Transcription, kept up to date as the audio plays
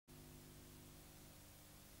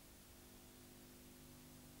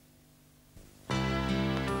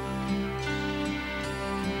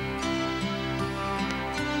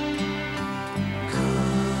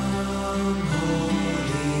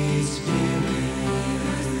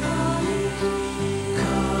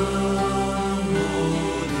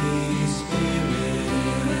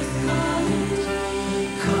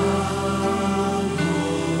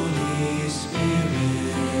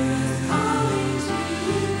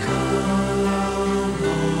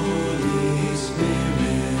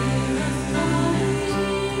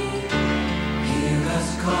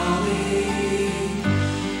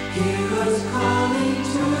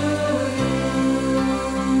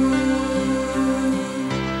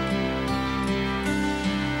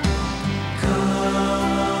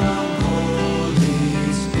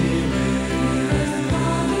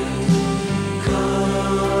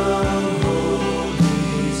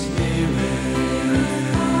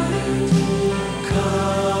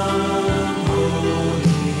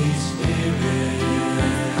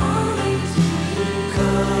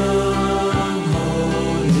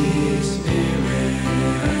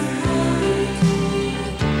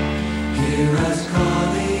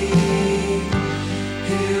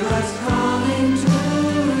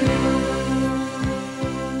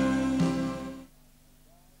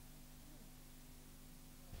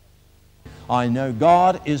I know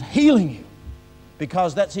God is healing you,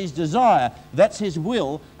 because that's His desire, that's His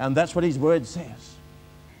will, and that's what His Word says.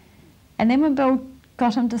 And then when Bill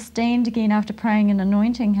got him to stand again after praying and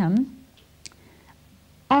anointing him,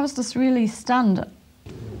 I was just really stunned.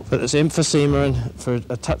 For this emphysema and for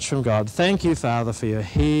a touch from God. Thank you, Father, for your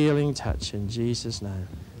healing touch in Jesus' name.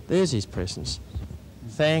 There's His presence.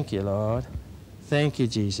 Thank you, Lord. Thank you,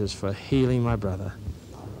 Jesus, for healing my brother.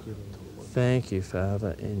 Thank you,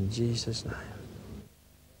 Father, in Jesus' name.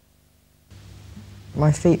 My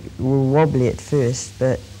feet were wobbly at first,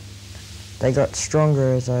 but they got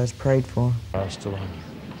stronger as I was prayed for. God still on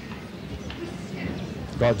you.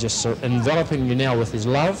 God just enveloping you now with His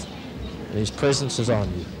love, and His presence is on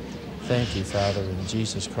you. Thank you, Father, in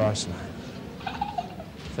Jesus Christ's name.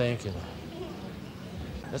 Thank you, Lord.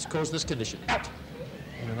 Let's cause this condition out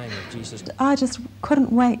in the name of Jesus. I just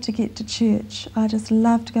couldn't wait to get to church. I just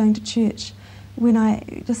loved going to church when I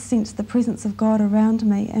just sensed the presence of God around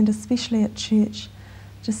me, and especially at church,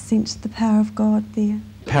 just sensed the power of God there.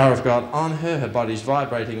 Power of God on her, her body's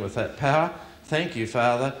vibrating with that power. Thank you,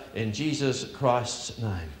 Father, in Jesus Christ's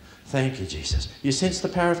name. Thank you, Jesus. You sense the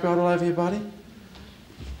power of God all over your body?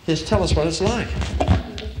 Yes, tell us what it's like.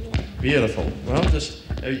 Beautiful. Well, just,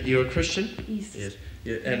 you're a Christian? Yes. Yes.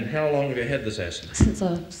 And how long have you had this asthma? Since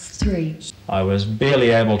I was 3. I was barely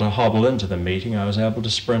able to hobble into the meeting. I was able to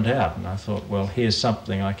sprint out, and I thought, well, here's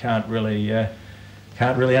something I can't really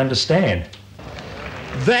understand.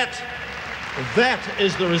 That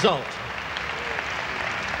is the result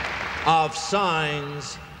of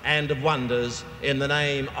signs and of wonders in the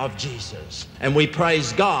name of Jesus. And we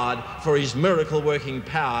praise God for His miracle-working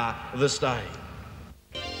power this day.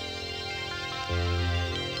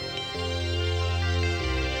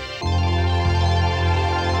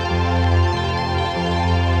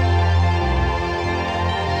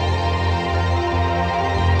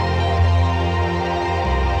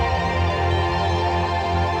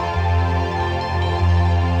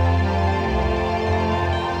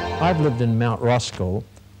 I've lived in Mount Roskill,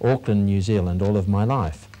 Auckland, New Zealand, all of my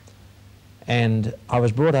life. And I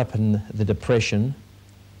was brought up in the Depression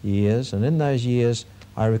years, and in those years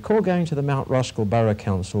I recall going to the Mount Roskill Borough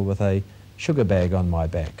Council with a sugar bag on my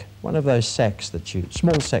back, one of those sacks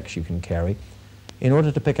small sacks you can carry, in order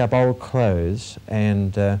to pick up old clothes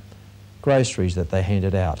and groceries that they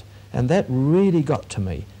handed out. And that really got to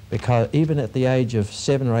me, because even at the age of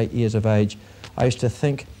 7 or 8 years of age, I used to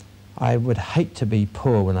think I would hate to be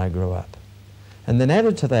poor when I grew up. And then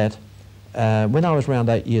added to that, when I was around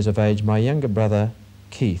 8 years of age, my younger brother,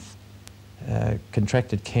 Keith,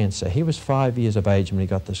 contracted cancer. He was 5 years of age when he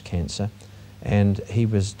got this cancer, and he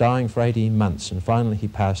was dying for 18 months, and finally he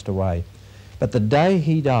passed away. But the day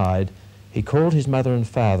he died, he called his mother and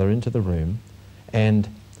father into the room, and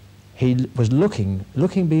he was looking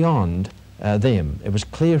beyond them. It was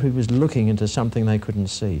clear he was looking into something they couldn't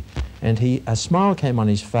see. And a smile came on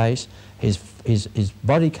his face, his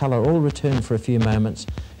body colour all returned for a few moments.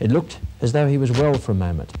 It looked as though he was well for a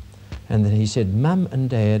moment. And then he said, "Mum and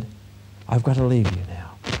Dad, I've got to leave you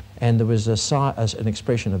now." And there was an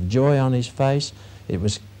expression of joy on his face. It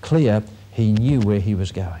was clear he knew where he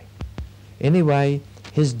was going. Anyway,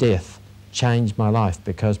 his death changed my life,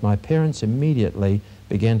 because my parents immediately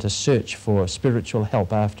began to search for spiritual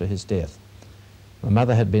help after his death. My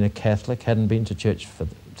mother had been a Catholic, hadn't been to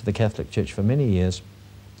the Catholic Church for many years.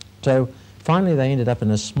 So finally they ended up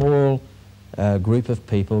in a small group of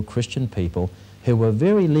people, Christian people, who were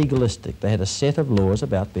very legalistic. They had a set of laws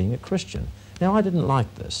about being a Christian. Now, I didn't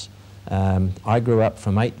like this. I grew up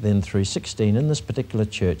from 8 then through 16 in this particular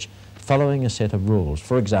church, following a set of rules.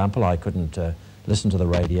 For example, I couldn't listen to the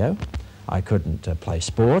radio, I couldn't play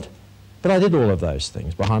sport, but I did all of those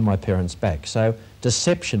things behind my parents' back. So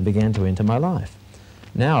deception began to enter my life.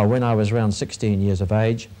 Now, when I was around 16 years of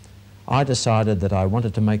age, I decided that I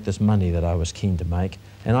wanted to make this money that I was keen to make,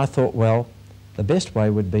 and I thought, well, the best way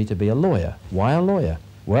would be to be a lawyer. Why a lawyer?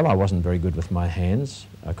 Well, I wasn't very good with my hands.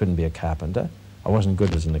 I couldn't be a carpenter. I wasn't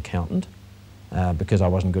good as an accountant because I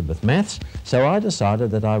wasn't good with maths. So I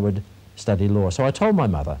decided that I would study law. So I told my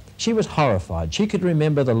mother. She was horrified. She could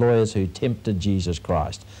remember the lawyers who tempted Jesus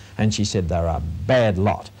Christ, and she said, "They're a bad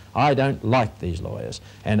lot. I don't like these lawyers,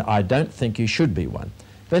 and I don't think you should be one."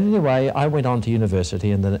 But anyway, I went on to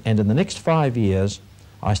university, and in the next 5 years,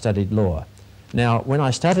 I studied law. Now, when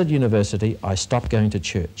I started university, I stopped going to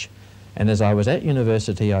church. And as I was at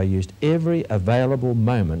university, I used every available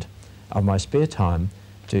moment of my spare time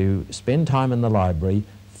to spend time in the library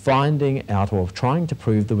finding out or trying to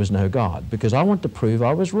prove there was no God, because I want to prove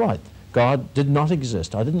I was right. God did not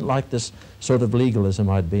exist. I didn't like this sort of legalism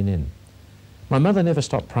I'd been in. My mother never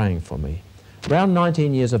stopped praying for me. Around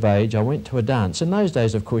 19 years of age, I went to a dance. In those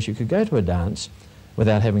days, of course, you could go to a dance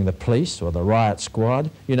without having the police or the riot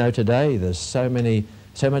squad. You know, today there's so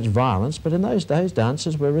much violence, but in those days,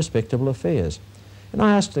 dances were respectable affairs. And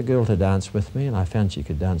I asked a girl to dance with me, and I found she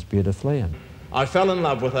could dance beautifully. And I fell in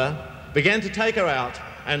love with her, began to take her out,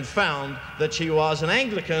 and found that she was an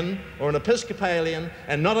Anglican or an Episcopalian,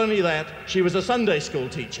 and not only that, she was a Sunday school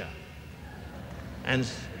teacher. And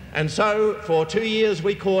so for 2 years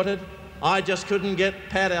we courted. I just couldn't get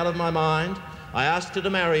Pat out of my mind. I asked her to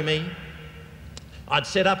marry me. I'd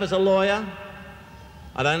set up as a lawyer.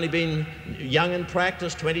 I'd only been young in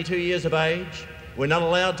practice, 22 years of age. We're not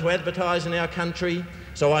allowed to advertise in our country,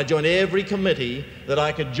 so I joined every committee that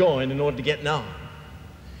I could join in order to get known.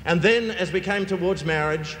 And then, as we came towards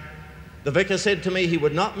marriage, the vicar said to me he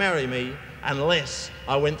would not marry me unless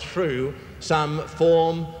I went through some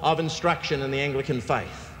form of instruction in the Anglican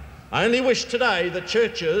faith. I only wish today that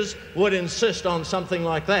churches would insist on something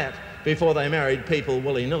like that before they married people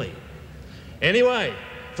willy-nilly. Anyway,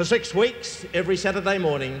 for 6 weeks, every Saturday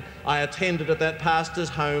morning, I attended at that pastor's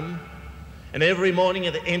home, and every morning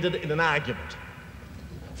it ended in an argument.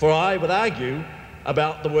 For I would argue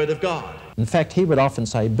about the Word of God. in fact, he would often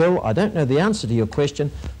say, "Bill, I don't know the answer to your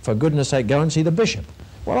question. For goodness sake, go and see the bishop."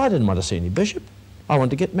 Well, I didn't want to see any bishop. I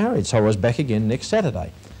wanted to get married, so I was back again next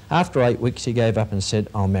Saturday. After 8 weeks, he gave up and said,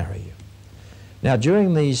 "I'll marry you." Now,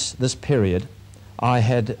 during this period, I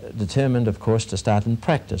had determined, of course, to start in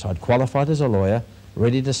practice. I'd qualified as a lawyer,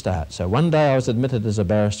 ready to start. So one day I was admitted as a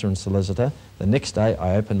barrister and solicitor. The next day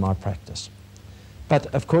I opened my practice. But,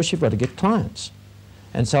 of course, you've got to get clients.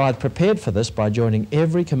 And so I'd prepared for this by joining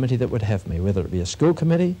every committee that would have me, whether it be a school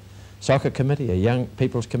committee, soccer committee, a young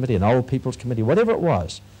people's committee, an old people's committee, whatever it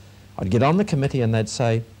was. I'd get on the committee and they'd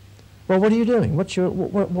say, "Well, what are you doing? What's your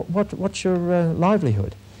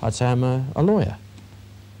livelihood?" I'd say, "I'm a lawyer."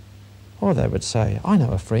 Or they would say, "I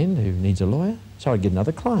know a friend who needs a lawyer." So I'd get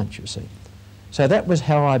another client, you see. So that was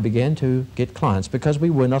how I began to get clients, because we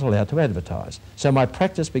were not allowed to advertise. So my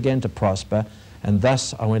practice began to prosper, and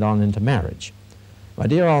thus I went on into marriage. My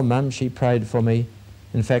dear old mum, she prayed for me.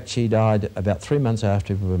 In fact, she died about 3 months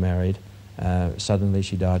after we were married. Suddenly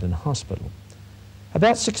she died in hospital.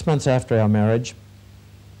 About 6 months after our marriage,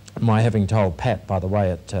 my having told Pat, by the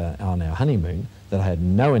way, on our honeymoon, that I had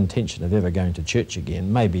no intention of ever going to church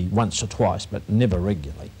again, maybe once or twice, but never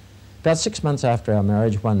regularly. About 6 months after our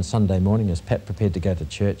marriage, one Sunday morning, as Pat prepared to go to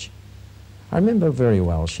church, I remember very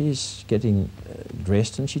well, she's getting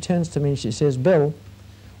dressed and she turns to me and she says, "Bill,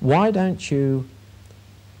 why don't you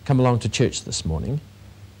come along to church this morning?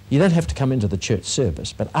 You don't have to come into the church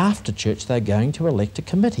service, but after church they're going to elect a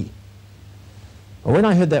committee." Well, when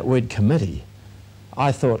I heard that word committee,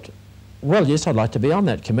 I thought, well, yes, I'd like to be on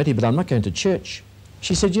that committee, but I'm not going to church.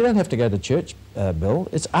 She said, "You don't have to go to church, Bill,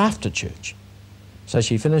 it's after church." So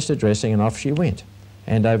she finished her dressing and off she went.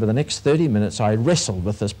 And over the next 30 minutes I wrestled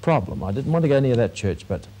with this problem. I didn't want to go near that church,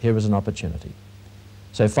 but here was an opportunity.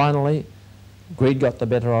 So finally, greed got the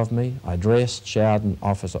better of me. I dressed, showered, and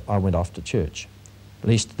I went off to church, at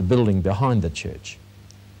least the building behind the church.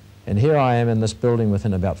 And here I am in this building.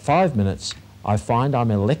 Within about 5 minutes, I find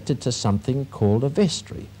I'm elected to something called a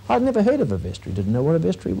vestry. I'd never heard of a vestry, didn't know what a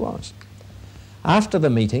vestry was. After the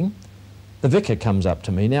meeting, the vicar comes up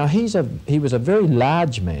to me. Now, he was a very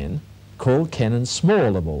large man called Canon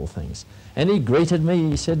Small, of all things. And he greeted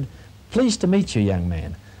me. He said, "Pleased to meet you, young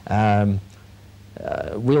man.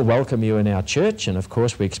 We'll welcome you in our church, and of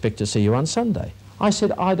course we expect to see you on Sunday." I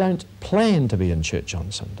said, "I don't plan to be in church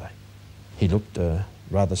on Sunday." He looked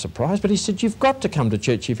rather surprised, but he said, "You've got to come to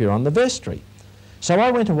church if you're on the vestry." So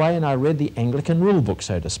I went away and I read the Anglican rule book,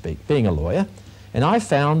 so to speak, being a lawyer, and I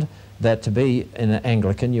found that to be an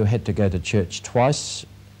Anglican you had to go to church twice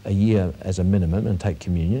a year as a minimum and take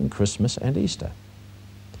communion, Christmas and Easter.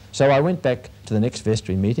 So I went back to the next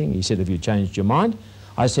vestry meeting. He said, "Have you changed your mind?"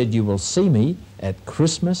 I said, "You will see me at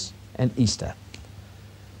Christmas and Easter."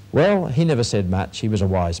 Well, he never said much. He was a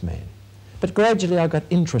wise man. But gradually I got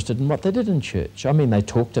interested in what they did in church. I mean, they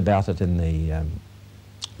talked about it in the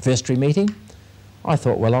vestry meeting. I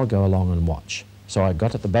thought, well, I'll go along and watch. So I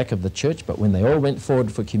got at the back of the church, but when they all went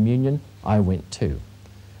forward for communion, I went too.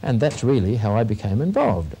 And that's really how I became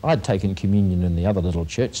involved. I'd taken communion in the other little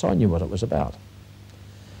church, so I knew what it was about.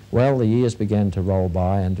 Well, the years began to roll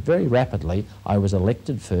by, and very rapidly I was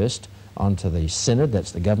elected first onto the synod,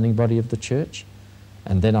 that's the governing body of the church,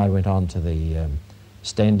 and then I went on to the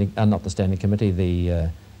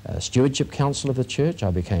stewardship council of the church.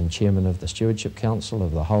 I became chairman of the stewardship council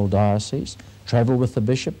of the whole diocese, travelled with the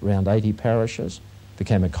bishop around 80 parishes,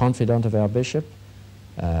 became a confidant of our bishop,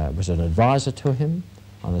 was an advisor to him,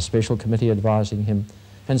 on a special committee advising him.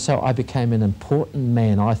 And so I became an important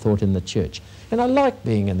man, I thought, in the church. And I liked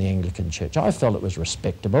being in the Anglican church. I felt it was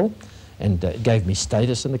respectable and it gave me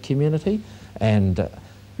status in the community. And,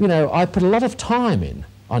 you know, I put a lot of time in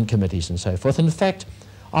on committees and so forth. In fact,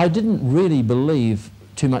 I didn't really believe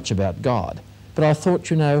too much about God. But I thought,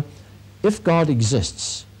 you know, if God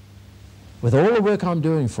exists, with all the work I'm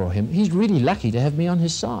doing for him, he's really lucky to have me on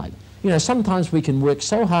his side. You know, sometimes we can work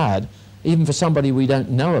so hard, even for somebody we don't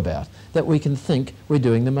know about, that we can think we're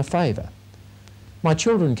doing them a favour. My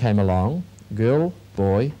children came along, girl,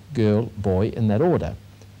 boy, in that order.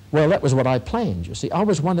 Well, that was what I planned, you see. I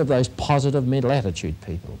was one of those positive mental attitude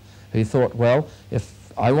people who thought, well,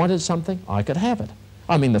 if I wanted something, I could have it.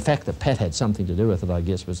 I mean, the fact that Pat had something to do with it, I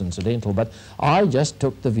guess, was incidental, but I just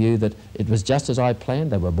took the view that it was just as I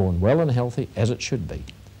planned. They were born well and healthy, as it should be.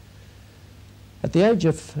 At the age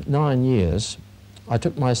of 9 years, I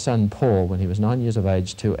took my son Paul, when he was 9 years of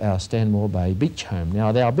age, to our Stanmore Bay beach home.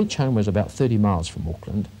 Now, our beach home was about 30 miles from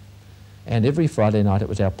Auckland, and every Friday night it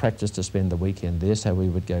was our practice to spend the weekend there, so we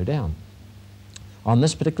would go down. On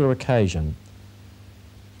this particular occasion,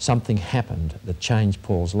 something happened that changed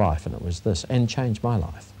Paul's life, and it was this, and changed my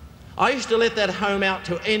life. I used to let that home out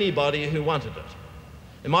to anybody who wanted it.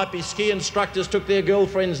 It might be ski instructors took their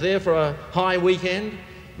girlfriends there for a high weekend.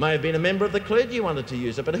 May have been a member of the clergy wanted to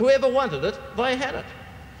use it, but whoever wanted it, they had it.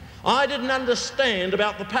 I didn't understand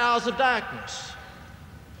about the powers of darkness.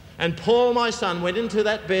 And Paul, my son, went into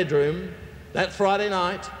that bedroom that Friday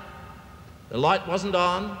night. The light wasn't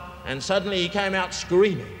on, and suddenly he came out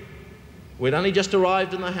screaming. We'd only just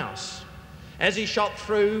arrived in the house. As he shot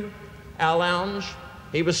through our lounge,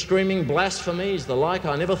 he was screaming blasphemies, the like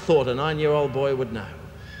I never thought a 9-year-old boy would know.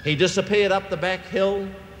 He disappeared up the back hill.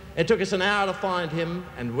 It took us an hour to find him,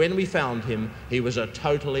 and when we found him, he was a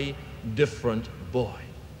totally different boy.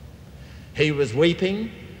 He was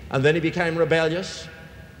weeping, and then he became rebellious,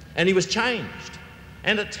 and he was changed.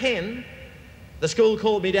 And at 10, the school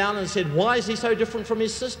called me down and said, "Why is he so different from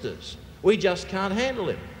his sisters? We just can't handle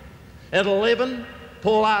him." At 11,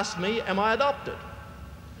 Paul asked me, "Am I adopted?"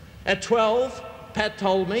 At 12, Pat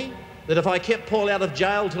told me that if I kept Paul out of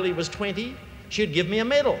jail till he was 20, she'd give me a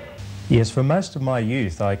medal. Yes, for most of my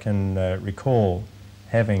youth I can recall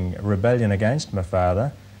having rebellion against my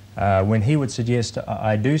father. When he would suggest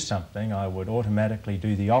I do something, I would automatically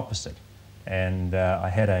do the opposite. And I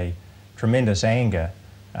had a tremendous anger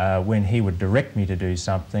when he would direct me to do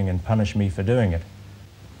something and punish me for doing it.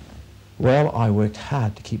 Well, I worked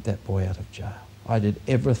hard to keep that boy out of jail. I did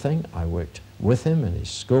everything. I worked with him in his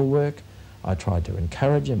schoolwork. I tried to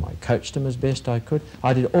encourage him. I coached him as best I could.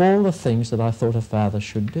 I did all the things that I thought a father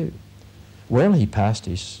should do. Well, he passed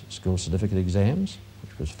his school certificate exams,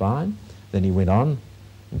 which was fine. Then he went on,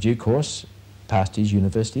 in due course, passed his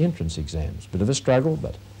university entrance exams. Bit of a struggle,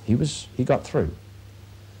 but he got through.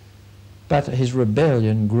 But his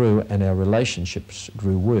rebellion grew and our relationships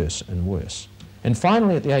grew worse and worse. And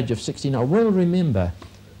finally, at the age of 16, I will remember,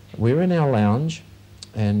 we were in our lounge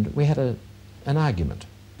and we had an argument.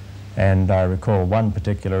 And I recall one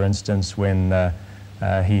particular instance when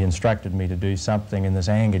he instructed me to do something and this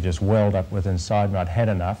anger just welled up within inside me. I'd had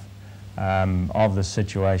enough of the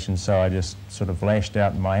situation, so I just sort of lashed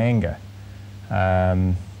out in my anger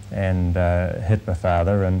and hit my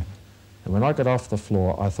father. And when I got off the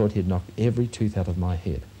floor, I thought he'd knocked every tooth out of my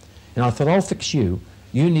head. And I thought, I'll fix you.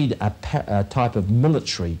 You need a type of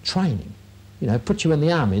military training. You know, put you in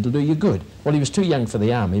the army, it'll do you good. Well, he was too young for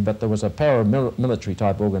the army, but there was a paramilitary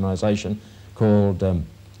type organisation called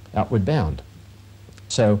Outward Bound.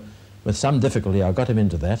 So, with some difficulty, I got him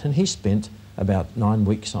into that, and he spent about 9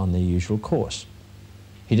 weeks on the usual course.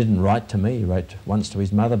 He didn't write to me, he wrote once to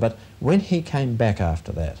his mother, but when he came back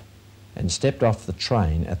after that and stepped off the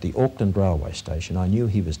train at the Auckland railway station, I knew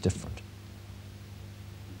he was different.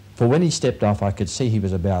 For when he stepped off, I could see he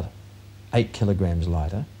was about 8 kilograms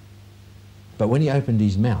lighter. But when he opened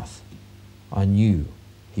his mouth, I knew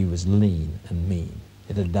he was lean and mean.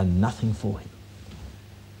 It had done nothing for him.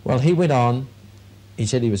 Well, he went on. He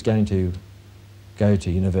said he was going to go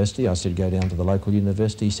to university. I said, go down to the local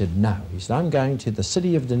university. He said, no. He said, I'm going to the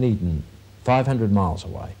city of Dunedin, 500 miles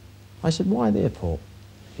away. I said, why there, Paul?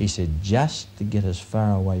 He said, just to get as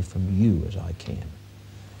far away from you as I can.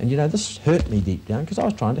 And you know, this hurt me deep down because I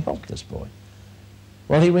was trying to help this boy.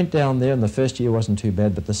 Well, he went down there, and the first year wasn't too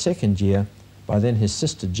bad, but the second year, by then his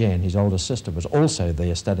sister Jan, his older sister, was also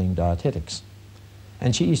there studying dietetics.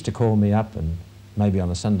 And she used to call me up and maybe on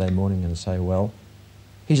a Sunday morning and say, well,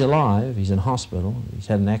 he's alive, he's in hospital, he's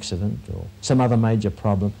had an accident or some other major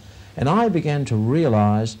problem. And I began to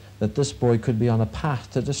realise that this boy could be on a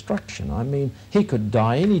path to destruction. I mean, he could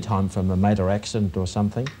die any time from a motor accident or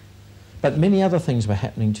something. But many other things were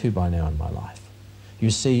happening too by now in my life.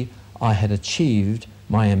 You see, I had achieved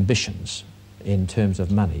my ambitions in terms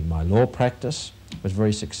of money. My law practice was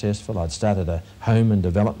very successful. I'd started a home and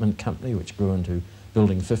development company which grew into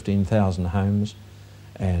building 15,000 homes,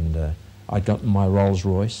 and I'd gotten my Rolls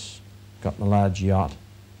Royce, got my large yacht,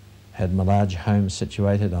 had my large home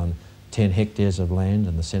situated on 10 hectares of land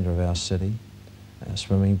in the centre of our city, a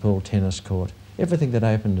swimming pool, tennis court, everything that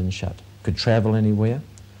opened and shut. Could travel anywhere.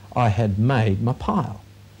 I had made my pile.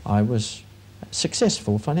 I was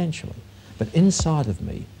successful financially, but inside of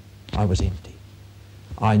me I was empty.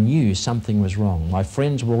 I knew something was wrong. My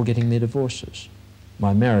friends were all getting their divorces.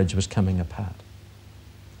 My marriage was coming apart.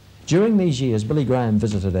 During these years, Billy Graham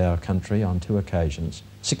visited our country on 2 occasions,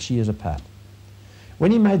 6 years apart.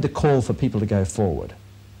 When he made the call for people to go forward,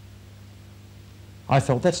 I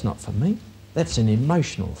felt that's not for me, that's an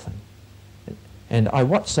emotional thing. And I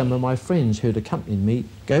watched some of my friends who had accompanied me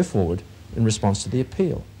go forward in response to the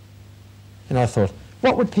appeal. And I thought,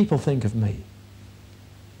 what would people think of me?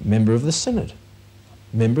 Member of the Synod,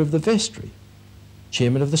 member of the vestry,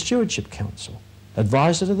 chairman of the Stewardship Council,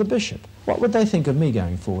 advisor to the bishop. What would they think of me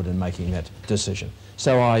going forward and making that decision?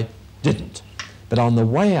 So I didn't. But on the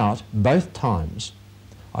way out, both times,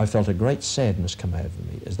 I felt a great sadness come over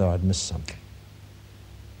me, as though I'd missed something.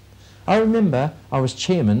 I remember I was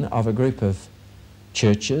chairman of a group of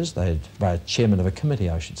churches, chairman of a committee,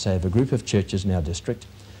 I should say, of a group of churches in our district.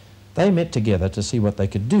 They met together to see what they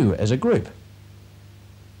could do as a group.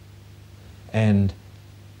 And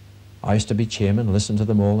I used to be chairman, listen to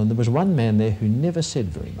them all, and there was one man there who never said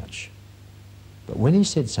very much. But when he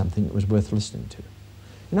said something, it was worth listening to.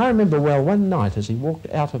 And I remember well one night as he walked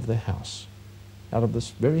out of the house, out of this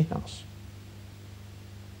very house,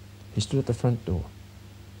 he stood at the front door.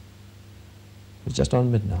 It was just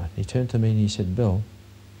on midnight. He turned to me and he said, Bill,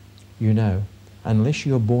 you know, unless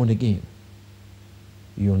you're born again,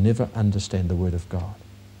 you'll never understand the Word of God.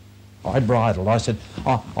 I bridled. I said,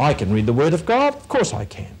 oh, I can read the Word of God? Of course I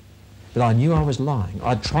can. But I knew I was lying.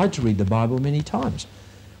 I'd tried to read the Bible many times.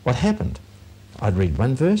 What happened? I'd read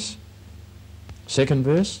one verse, second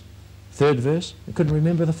verse, third verse. I couldn't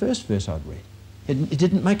remember the first verse I'd read. It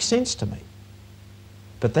didn't make sense to me.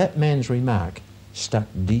 But that man's remark stuck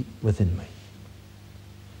deep within me.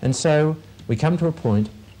 And so we come to a point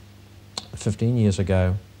 15 years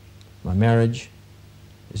ago, my marriage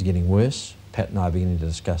is getting worse. Pat and I are beginning to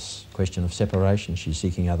discuss the question of separation. She's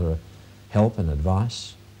seeking other help and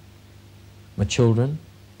advice. My children,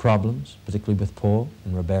 problems, particularly with Paul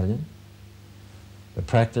and rebellion. The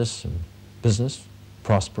practice and business,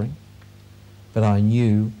 prospering. But I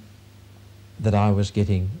knew that I was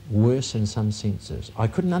getting worse in some senses. I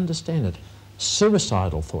couldn't understand it.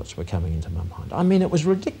 Suicidal thoughts were coming into my mind. I mean, it was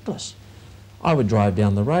ridiculous. I would drive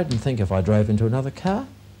down the road and think if I drove into another car,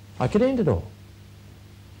 I could end it all.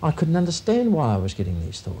 I couldn't understand why I was getting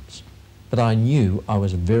these thoughts. But I knew I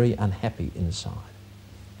was very unhappy inside.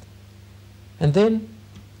 And then,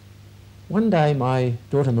 one day my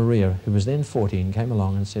daughter Maria, who was then 14, came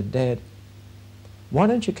along and said, Dad, why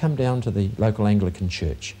don't you come down to the local Anglican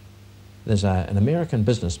church? There's an American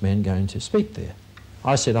businessman going to speak there.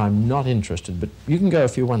 I said, I'm not interested, but you can go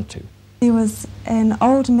if you want to. There was an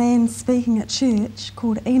old man speaking at church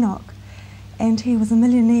called Enoch, and he was a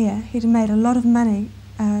millionaire. He'd made a lot of money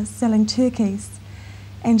selling turkeys,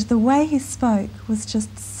 and the way he spoke was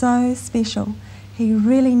just so special. He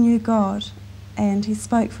really knew God, and he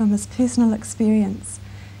spoke from his personal experience,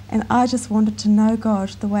 and I just wanted to know God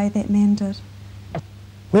the way that man did.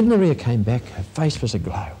 When Maria came back, her face was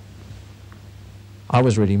aglow. I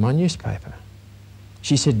was reading my newspaper.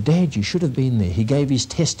 She said, Dad, you should have been there. He gave his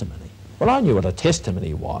testimony. Well, I knew what a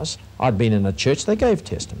testimony was. I'd been in a church, they gave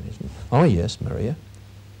testimonies. Oh, yes, Maria.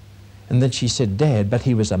 And then she said, Dad, but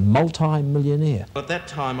he was a multi-millionaire. At that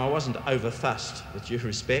time, I wasn't over-fussed, with due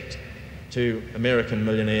respect to American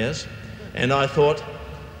millionaires. And I thought,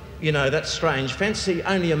 you know, that's strange. Fancy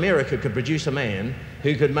only America could produce a man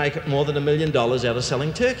who could make more than $1 million out of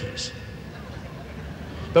selling turkeys.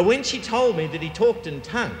 But when she told me that he talked in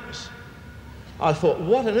tongues, I thought,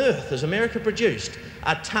 what on earth has America produced?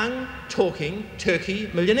 A tongue-talking turkey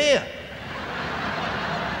millionaire.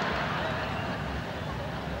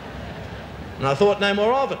 And I thought no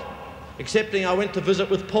more of it, excepting I went to visit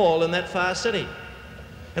with Paul in that far city.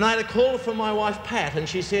 And I had a call from my wife, Pat, and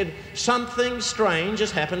she said, something strange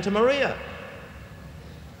has happened to Maria.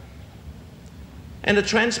 And it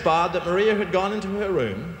transpired that Maria had gone into her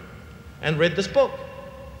room and read this book.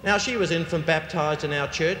 Now, she was infant baptised in our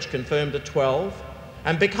church, confirmed at 12,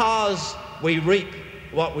 and because we reap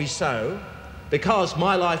what we sow, because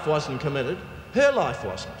my life wasn't committed, her life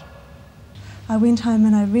wasn't. I went home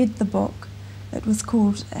and I read the book. It was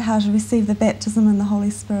called How to Receive the Baptism in the Holy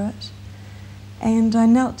Spirit. And I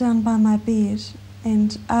knelt down by my bed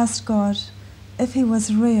and asked God if he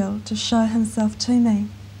was real to show himself to me.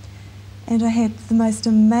 And I had the most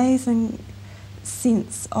amazing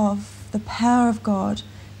sense of the power of God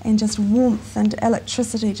and just warmth and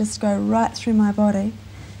electricity just go right through my body.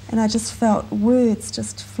 And I just felt words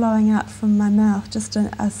just flowing out from my mouth, just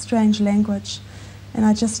a strange language. And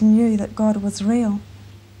I just knew that God was real.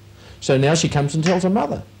 So now she comes and tells her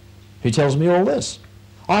mother, who tells me all this.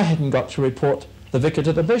 I hadn't got to report the vicar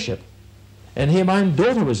to the bishop. And here my own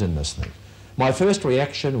daughter was in this thing. My first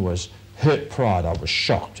reaction was hurt pride. I was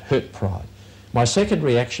shocked, hurt pride. My second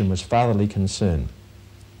reaction was fatherly concern.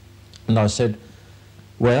 And I said,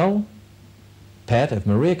 well, Pat, if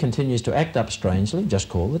Maria continues to act up strangely, just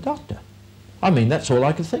call the doctor. I mean, that's all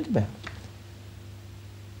I could think about.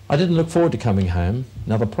 I didn't look forward to coming home.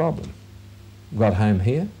 Another problem. Got home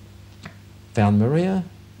here, found Maria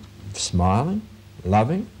smiling,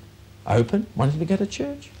 loving, open, wanting to go to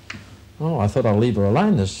church. Oh, I thought I'll leave her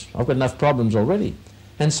alone. I've got enough problems already.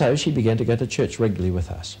 And so she began to go to church regularly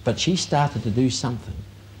with us. But she started to do something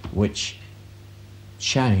which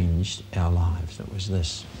changed our lives. It was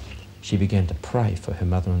this. She began to pray for her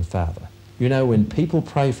mother and father. You know, when people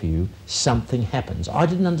pray for you, something happens. I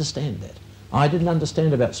didn't understand that. I didn't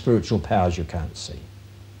understand about spiritual powers you can't see.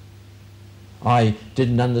 I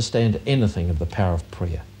didn't understand anything of the power of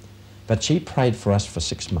prayer. But she prayed for us for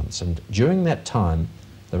 6 months, and during that time,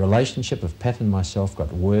 the relationship of Pat and myself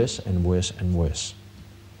got worse and worse and worse.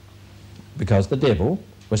 Because the devil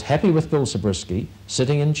was happy with Bill Subritzky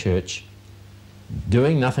sitting in church,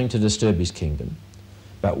 doing nothing to disturb his kingdom.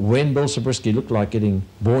 But when Bill Subritzky looked like getting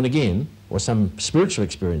born again, or some spiritual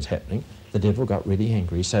experience happening, the devil got really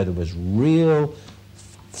angry. So there was real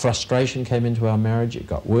frustration came into our marriage. It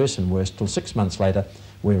got worse and worse till 6 months later,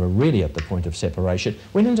 we were really at the point of separation.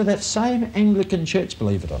 Went into that same Anglican church,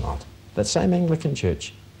 believe it or not. That same Anglican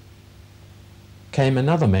church. Came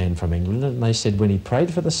another man from England, and they said when he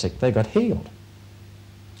prayed for the sick, they got healed.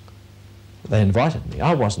 They invited me.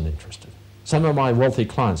 I wasn't interested. Some of my wealthy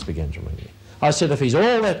clients began to ring me. I said, if he's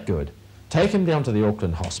all that good, take him down to the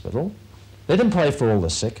Auckland hospital, let him pray for all the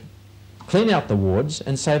sick, clean out the wards,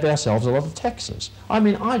 and save ourselves a lot of taxes. I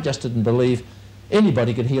mean, I just didn't believe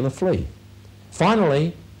anybody could heal a flea.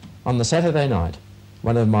 Finally, on the Saturday night,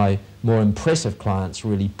 one of my more impressive clients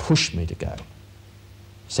really pushed me to go.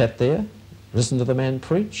 Sat there, listened to the man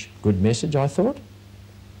preach, good message, I thought.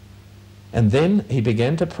 And then he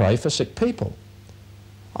began to pray for sick people.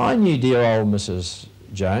 I knew dear old Mrs.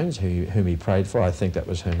 Jones, whom he prayed for. I think that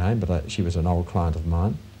was her name, but she was an old client of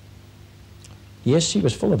mine. Yes, she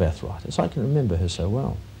was full of arthritis. I can remember her so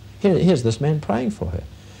well. Here's this man praying for her.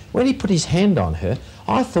 When he put his hand on her,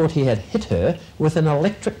 I thought he had hit her with an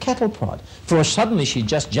electric cattle prod. For suddenly she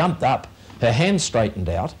just jumped up, her hand straightened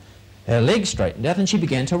out, her legs straightened out, and she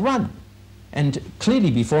began to run. And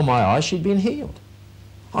clearly before my eyes she'd been healed.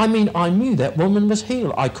 I mean, I knew that woman was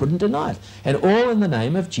healed. I couldn't deny it. And all in the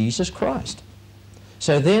name of Jesus Christ.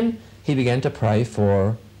 So then he began to pray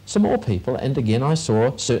for some more people, and again I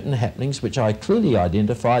saw certain happenings which I clearly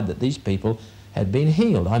identified that these people had been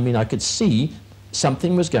healed. I mean, I could see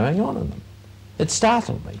something was going on in them. It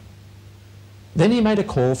startled me. Then he made a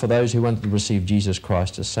call for those who wanted to receive Jesus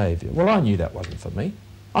Christ as Saviour. Well, I knew that wasn't for me.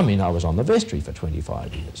 I mean, I was on the vestry for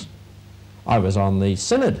 25 years. I was on the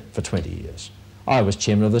synod for 20 years. I was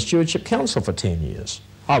chairman of the stewardship council for 10 years.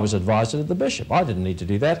 I was advisor to the bishop. I didn't need to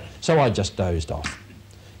do that, so I just dozed off.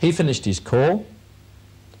 He finished his call.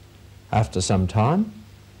 After some time,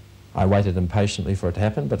 I waited impatiently for it to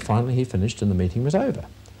happen, but finally he finished and the meeting was over.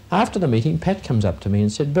 After the meeting, Pat comes up to me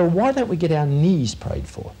and said, Bill, why don't we get our knees prayed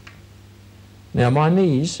for? Now, my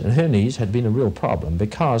knees and her knees had been a real problem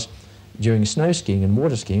because during snow skiing and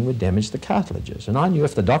water skiing would damage the cartilages. And I knew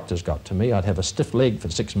if the doctors got to me, I'd have a stiff leg for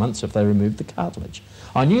 6 months if they removed the cartilage.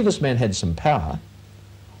 I knew this man had some power.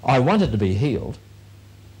 I wanted to be healed,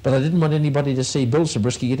 but I didn't want anybody to see Bill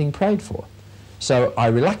Subritzky getting prayed for. So I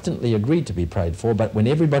reluctantly agreed to be prayed for, but when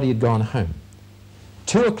everybody had gone home,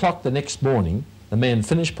 2 o'clock the next morning, the man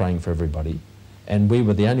finished praying for everybody, and we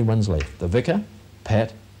were the only ones left, the vicar,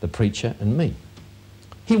 Pat, the preacher, and me.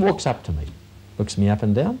 He walks up to me, looks me up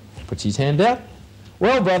and down, puts his hand out.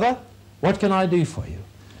 Well, brother, what can I do for you?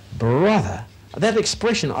 Brother, that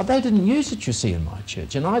expression, they didn't use it, you see, in my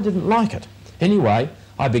church, and I didn't like it. Anyway,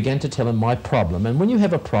 I began to tell him my problem, and when you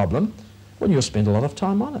have a problem, well, you'll spend a lot of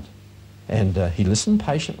time on it. And he listened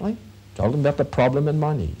patiently, told him about the problem in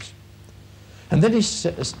my knees. And then he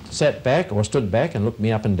sat back, or stood back, and looked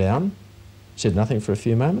me up and down, said nothing for a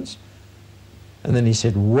few moments. And then he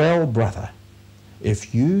said, well, brother,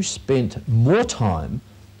 if you spent more time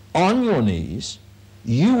on your knees,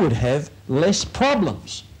 you would have less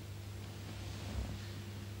problems.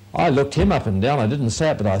 I looked him up and down. I didn't say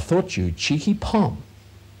it, but I thought, you cheeky pom.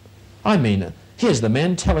 I mean, here's the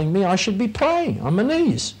man telling me I should be praying on my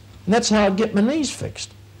knees. And that's how I'd get my knees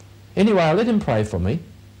fixed. Anyway, I let him pray for me.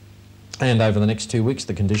 And over the next 2 weeks,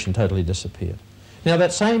 the condition totally disappeared. Now,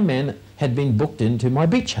 that same man had been booked into my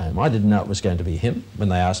beach home. I didn't know it was going to be him when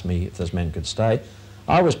they asked me if this man could stay.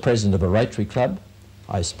 I was president of a Rotary Club.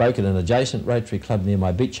 I spoke at an adjacent Rotary Club near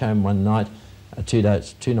my beach home one night. 2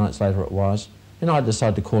 nights later it was. And I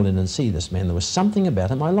decided to call in and see this man. There was something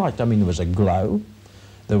about him I liked. I mean, there was a glow,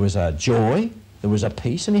 there was a joy, there was a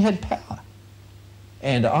peace, and he had power.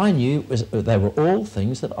 And I knew they were all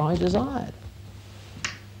things that I desired.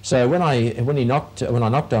 So when I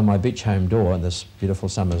knocked on my beach home door this beautiful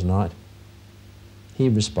summer's night, he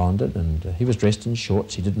responded, and he was dressed in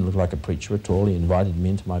shorts. He didn't look like a preacher at all. He invited me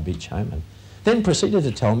into my beach home and then proceeded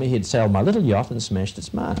to tell me he'd sailed my little yacht and smashed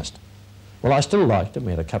its mast. Well, I still liked him.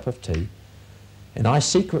 We had a cup of tea. And I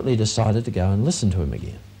secretly decided to go and listen to him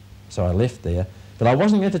again. So I left there. But I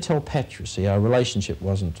wasn't going to tell Pat, you see. Our relationship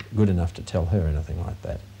wasn't good enough to tell her anything like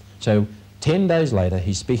that. So 10 days later,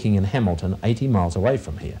 he's speaking in Hamilton, 80 miles away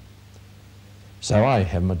from here. So I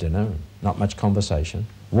have my dinner, not much conversation,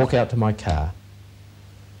 walk out to my car.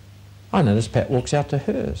 I notice Pat walks out to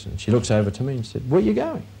hers, and she looks over to me and said, "Where are you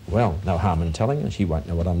going?" Well, no harm in telling her. She won't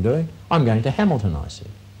know what I'm doing. "I'm going to Hamilton," I said.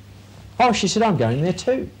 "Oh," she said, "I'm going there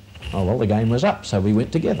too." Oh, well, the game was up, so we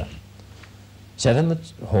went together. Sat in the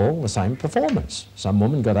hall, the same performance. Some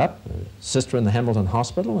woman got up, a sister in the Hamilton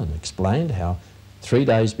hospital, and explained how 3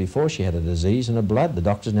 days before she had a disease in her blood. The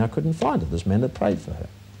doctors now couldn't find it. This man had prayed for her.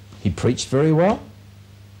 He preached very well.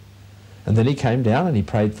 And then he came down and he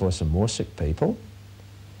prayed for some more sick people.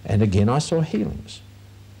 And again I saw healings.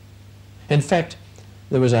 In fact,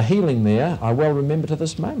 there was a healing there I well remember to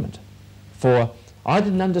this moment. For I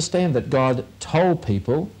didn't understand that God told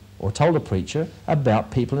people, or told a preacher,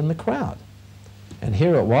 about people in the crowd. And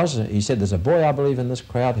here it was. He said, "There's a boy, I believe, in this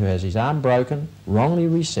crowd who has his arm broken, wrongly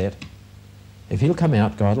reset. If he'll come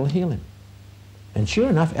out, God will heal him." And sure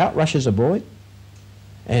enough, out rushes a boy,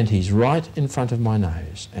 and he's right in front of my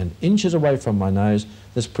nose. And inches away from my nose,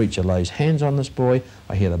 this preacher lays hands on this boy.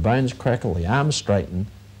 I hear the bones crackle, the arms straighten,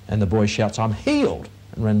 and the boy shouts, "I'm healed,"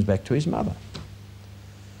 and runs back to his mother.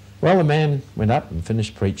 Well, the man went up and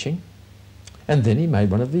finished preaching, and then he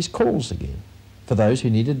made one of these calls again for those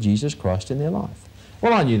who needed Jesus Christ in their life.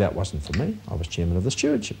 Well, I knew that wasn't for me. I was chairman of the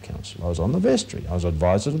Stewardship Council. I was on the vestry. I was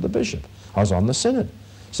advisor to the bishop. I was on the synod.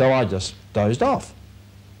 So I just dozed off.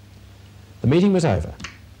 The meeting was over.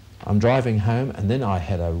 I'm driving home, and then I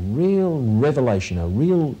had a real revelation, a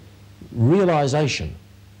real realization.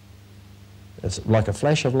 It's like a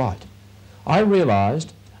flash of light. I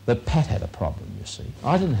realized that Pat had a problem, you see.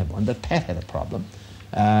 I didn't have one, but Pat had a problem.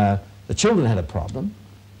 The children had a problem,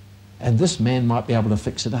 and this man might be able to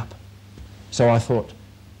fix it up. So I thought,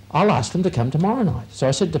 I'll ask them to come tomorrow night. So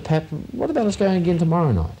I said to Pat, "What about us going again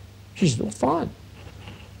tomorrow night?" She said, "Well, fine."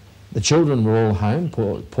 The children were all home.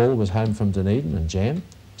 Paul was home from Dunedin and Jan.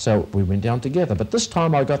 So we went down together. But this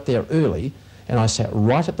time I got there early, and I sat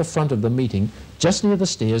right at the front of the meeting, just near the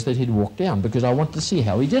stairs that he'd walked down, because I wanted to see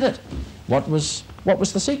how he did it. What was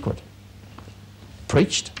the secret?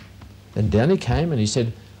 Preached. Then down he came and he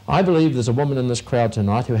said, "I believe there's a woman in this crowd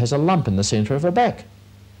tonight who has a lump in the centre of her back.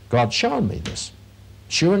 God's shown me this."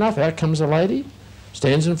 Sure enough, out comes a lady,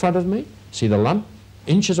 stands in front of me, see the lump,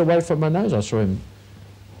 inches away from my nose. I saw him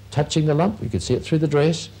touching the lump. We could see it through the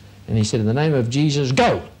dress. And he said, "In the name of Jesus,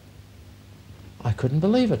 go!" I couldn't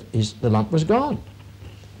believe it. The lump was gone.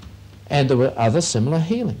 And there were other similar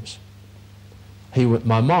healings.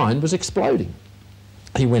 My mind was exploding.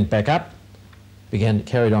 He went back up,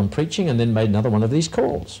 carried on preaching, and then made another one of these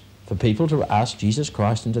calls for people to ask Jesus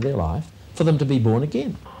Christ into their life, for them to be born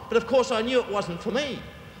again. But of course I knew it wasn't for me.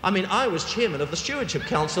 I mean, I was chairman of the Stewardship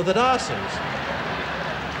Council of the Diocese.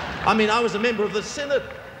 I mean, I was a member of the Synod.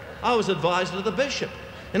 I was advisor to the bishop.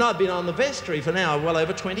 And I've been on the vestry for now well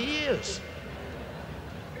over 20 years.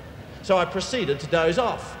 So I proceeded to doze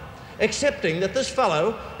off, accepting that this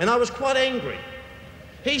fellow, and I was quite angry,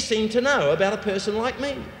 he seemed to know about a person like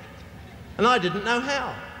me. And I didn't know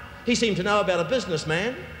how. He seemed to know about a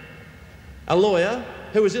businessman, a lawyer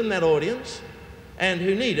who was in that audience, and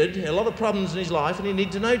who needed a lot of problems in his life, and he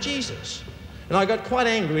needed to know Jesus. And I got quite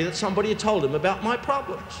angry that somebody had told him about my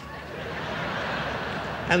problems.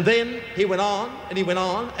 And then he went on, and he went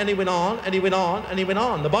on, and he went on, and he went on, and he went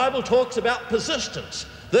on. The Bible talks about persistence.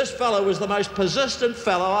 This fellow was the most persistent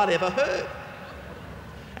fellow I'd ever heard.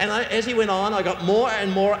 And as he went on, I got more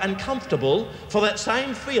and more uncomfortable, for that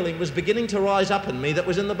same feeling was beginning to rise up in me that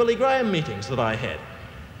was in the Billy Graham meetings that I had.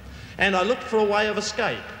 And I looked for a way of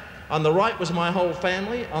escape. On the right was my whole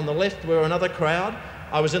family. On the left were another crowd.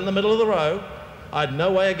 I was in the middle of the row. I had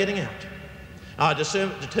no way of getting out. I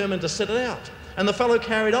determined to sit it out. And the fellow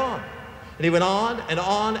carried on. And he went on and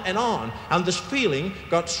on and on. And this feeling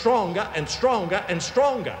got stronger and stronger and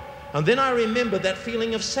stronger. And then I remembered that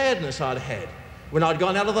feeling of sadness I'd had when I'd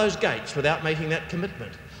gone out of those gates without making that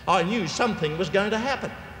commitment. I knew something was going to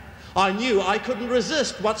happen. I knew I couldn't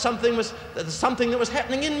resist something that was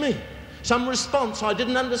happening in me, some response I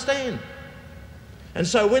didn't understand. And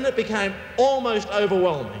so when it became almost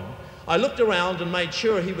overwhelming, I looked around and made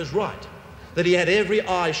sure he was right, that he had every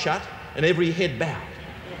eye shut and every head bowed.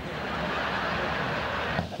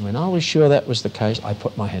 And when I was sure that was the case, I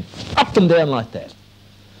put my hand up and down like that.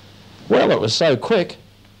 Well, it was so quick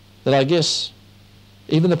that I guess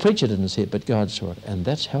even the preacher didn't see it, but God saw it. And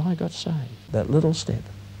that's how I got saved, that little step.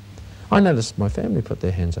 I noticed my family put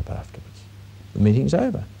their hands up afterwards. The meeting's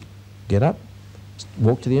over. Get up,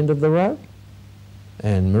 walk to the end of the row,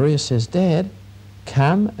 and Maria says, "Dad,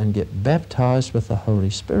 come and get baptized with the Holy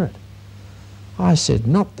Spirit." I said,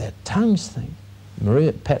 "Not that tongues thing."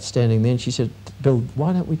 Maria, Pat standing there, and she said, "Bill,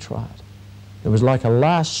 why don't we try it?" It was like a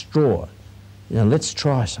last straw. You know, let's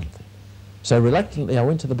try something. So reluctantly, I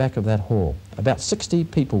went to the back of that hall. About 60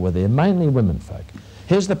 people were there, mainly women folk.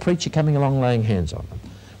 Here's the preacher coming along, laying hands on them,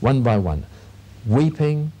 one by one,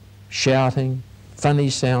 weeping, shouting, funny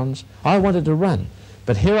sounds. I wanted to run,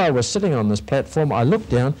 but here I was sitting on this platform. I looked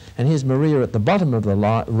down, and here's Maria at the bottom of the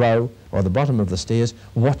row, or the bottom of the stairs,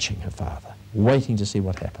 watching her father, waiting to see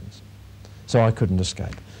what happens. So I couldn't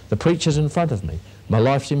escape. The preacher's in front of me. My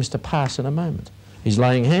life seems to pass in a moment. He's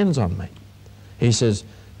laying hands on me. He says,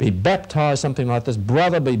 "Be baptized," something like this.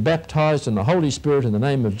 "Brother, be baptized in the Holy Spirit in the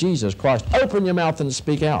name of Jesus Christ. Open your mouth and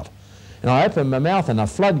speak out." And I opened my mouth and a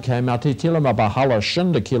flood came out. This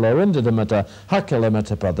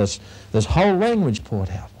whole language poured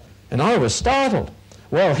out. And I was startled.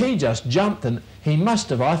 Well, he just jumped, and I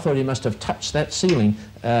thought he must have touched that ceiling.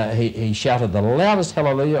 He shouted the loudest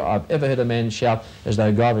hallelujah I've ever heard a man shout, as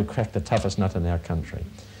though God had cracked the toughest nut in our country.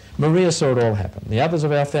 Maria saw it all happen. The others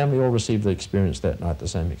of our family all received the experience that night, the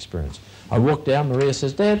same experience. I walked down, Maria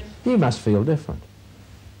says, "Dad, you must feel different."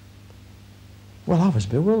 Well, I was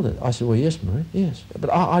bewildered. I said, "Well, yes, Maria, yes."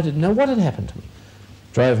 But I didn't know what had happened to me.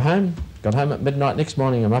 Drove home, got home at midnight. Next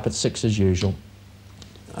morning, I'm up at 6 as usual.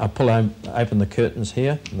 I open the curtains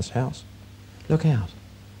here in this house. Look out.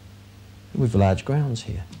 We've large grounds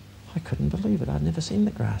here. I couldn't believe it. I'd never seen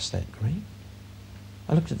the grass that green.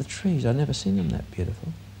 I looked at the trees. I'd never seen them that beautiful.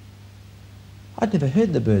 I'd never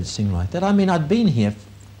heard the birds sing like that. I mean, I'd been here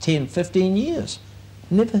 10, 15 years.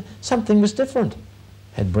 Something was different.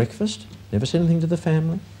 Had breakfast, never said anything to the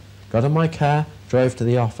family. Got in my car, drove to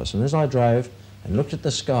the office. And as I drove and looked at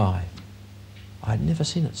the sky, I'd never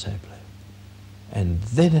seen it so blue. And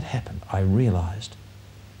then it happened. I realized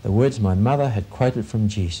the words my mother had quoted from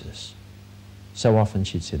Jesus. So often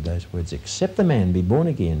she'd said those words, "Except the man be born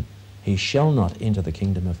again, he shall not enter the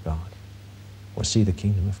kingdom of God," or see the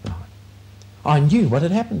kingdom of God. I knew what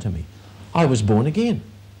had happened to me. I was born again.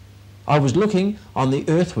 I was looking on the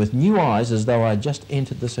earth with new eyes, as though I had just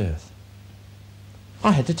entered this earth.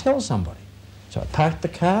 I had to tell somebody. So I parked the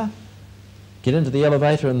car, get into the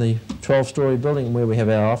elevator in the 12-story building where we have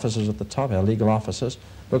our offices at the top, our legal offices,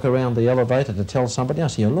 look around the elevator to tell somebody. I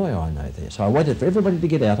see a lawyer I know there. So I waited for everybody to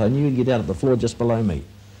get out. I knew he'd get out at the floor just below me.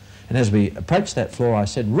 And as we approached that floor, I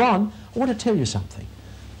said, "Ron, I want to tell you something."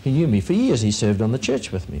 He knew me for years. He served on the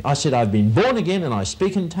church with me. I said, "I've been born again and I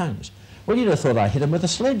speak in tongues." Well, you'd have thought I hit him with a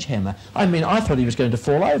sledgehammer. I mean, I thought he was going to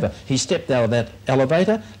fall over. He stepped out of that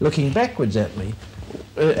elevator looking backwards at me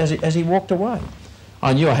as he walked away.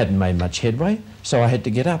 I knew I hadn't made much headway, so I had to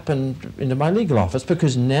get up and into my legal office,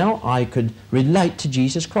 because now I could relate to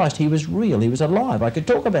Jesus Christ. He was real. He was alive. I could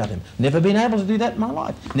talk about him. Never been able to do that in my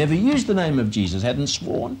life. Never used the name of Jesus. Hadn't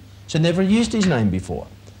sworn. So never used his name before,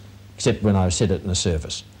 except when I said it in a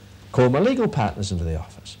service. Called my legal partners into the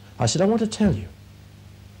office. I said, "I want to tell you,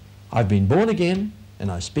 I've been born again and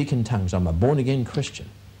I speak in tongues. I'm a born-again Christian."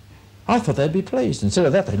 I thought they'd be pleased. Instead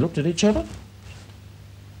of that, they looked at each other,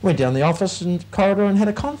 went down the office and corridor and had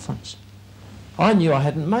a conference. I knew I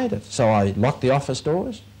hadn't made it, so I locked the office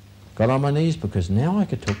doors, got on my knees, because now I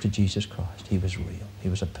could talk to Jesus Christ. He was real. He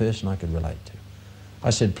was a person I could relate to. I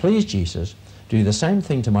said, "Please, Jesus, do the same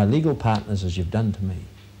thing to my legal partners as you've done to me.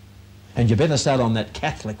 And you better start on that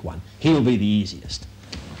Catholic one. He'll be the easiest."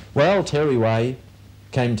 Well, Terry Way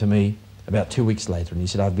came to me about 2 weeks later, and he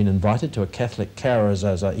said, I've been invited to a Catholic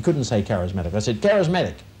charismatic, he couldn't say charismatic, I said,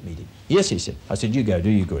 charismatic meeting. Yes, he said. I said, you go, do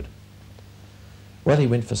you good. Well, he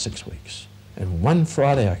went for 6 weeks, and one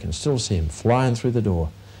Friday I can still see him flying through the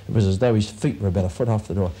door. It was as though his feet were about a foot off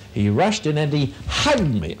the door. He rushed in and he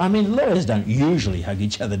hugged me. I mean, lawyers don't usually hug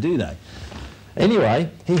each other, do they? Anyway,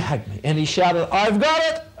 he hugged me and he shouted, I've got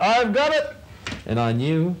it! I've got it! And I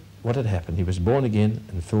knew what had happened. He was born again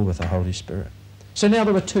and filled with the Holy Spirit. So now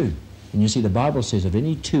there were two. And you see, the Bible says if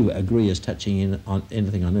any two agree as touching on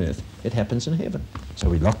anything on earth, it happens in heaven. So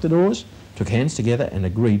we locked the doors, took hands together and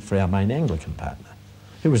agreed for our main Anglican partner,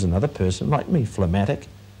 who was another person like me, phlegmatic,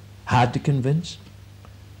 hard to convince.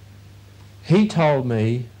 He told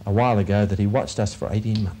me a while ago that he watched us for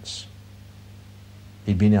 18 months.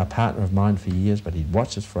 He'd been our partner of mine for years, but he'd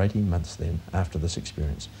watched us for 18 months then, after this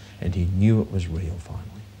experience, and he knew it was real finally.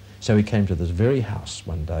 So he came to this very house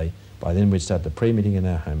one day. By then we'd started a prayer meeting in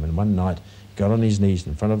our home, and one night he got on his knees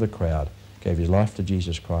in front of the crowd, gave his life to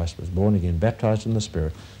Jesus Christ, was born again, baptized in the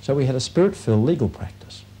Spirit. So we had a Spirit-filled legal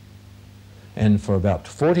practice. And for about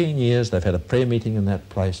 14 years they've had a prayer meeting in that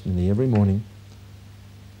place nearly every morning.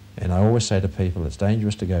 And I always say to people, it's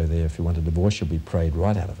dangerous to go there. If you want a divorce, you'll be prayed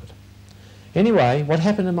right out of it. Anyway, what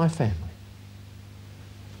happened in my family?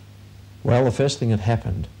 Well, the first thing that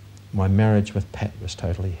happened, my marriage with Pat was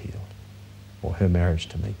totally healed, or her marriage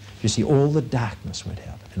to me. You see, all the darkness went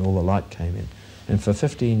out and all the light came in. And for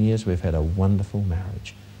 15 years, we've had a wonderful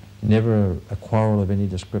marriage. Never a quarrel of any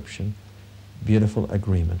description. Beautiful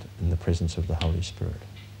agreement in the presence of the Holy Spirit.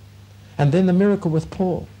 And then the miracle with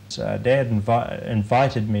Paul. Dad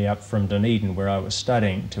invited me up from Dunedin, where I was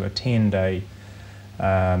studying, to attend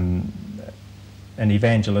an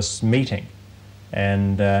evangelist's meeting.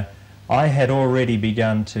 And I had already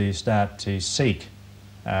begun to start to seek.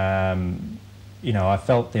 You know, I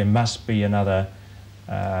felt there must be another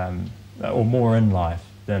or more in life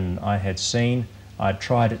than I had seen. I'd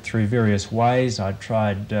tried it through various ways. I'd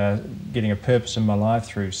tried getting a purpose in my life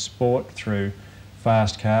through sport, through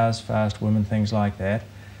fast cars, fast women, things like that.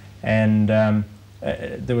 And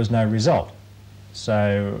there was no result.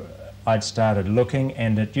 So I'd started looking,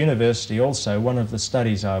 and at university also, one of the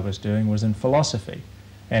studies I was doing was in philosophy.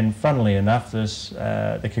 And funnily enough,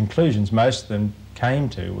 the conclusions most of them came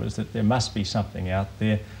to was that there must be something out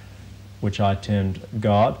there, which I termed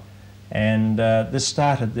God. And this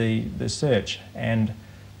started the search. And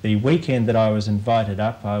the weekend that I was invited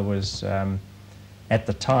up, I was at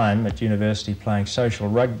the time at university playing social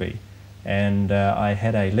rugby. And I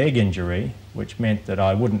had a leg injury, which meant that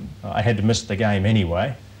I had to miss the game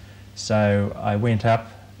anyway. So I went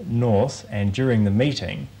up north, and during the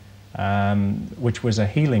meeting, which was a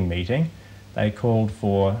healing meeting, they called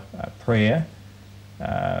for prayer,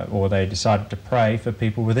 or they decided to pray for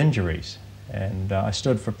people with injuries. And I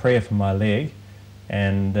stood for prayer for my leg,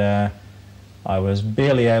 and I was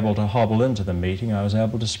barely able to hobble into the meeting. I was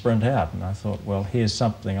able to sprint out, and I thought, well, here's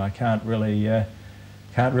something I can't really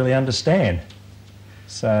understand.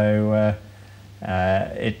 So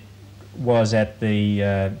it was at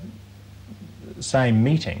the same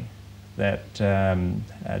meeting that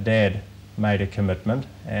Dad made a commitment,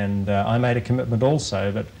 and I made a commitment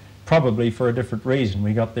also, but probably for a different reason.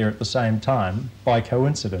 We got there at the same time, by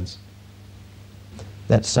coincidence.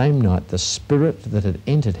 That same night, the spirit that had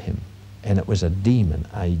entered him, and it was a demon,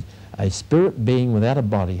 a spirit being without a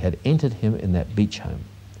body, had entered him in that beach home.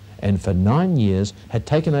 And for 9 years had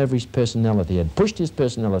taken over his personality, had pushed his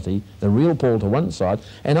personality, the real Paul, to one side,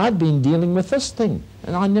 and I'd been dealing with this thing,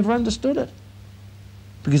 and I never understood it,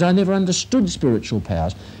 because I never understood spiritual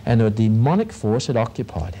powers, and a demonic force had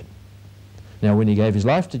occupied him. Now, when he gave his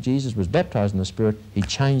life to Jesus, was baptized in the Spirit, he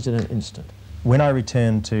changed in an instant. When I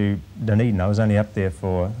returned to Dunedin, I was only up there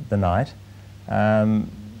for the night,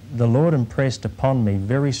 the Lord impressed upon me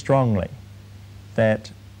very strongly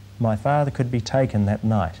that my father could be taken that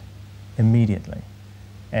night, immediately.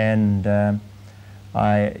 And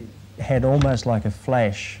I had almost like a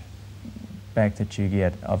flash back that you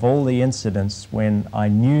get of all the incidents when I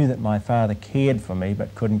knew that my father cared for me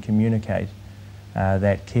but couldn't communicate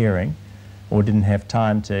that caring, or didn't have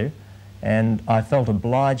time to. And I felt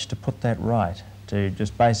obliged to put that right, to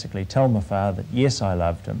just basically tell my father that yes, I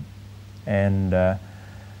loved him, and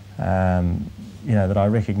you know, that I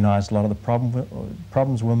recognised a lot of the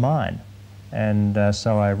problems were mine. And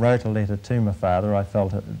so I wrote a letter to my father. I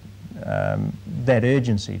felt that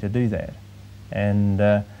urgency to do that.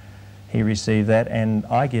 And he received that, and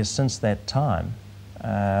I guess since that time,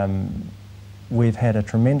 we've had a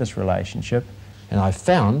tremendous relationship. And I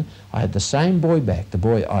found I had the same boy back, the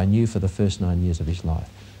boy I knew for the first 9 years of his life.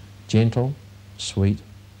 Gentle, sweet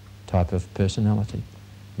type of personality.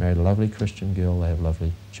 Married a lovely Christian girl. They have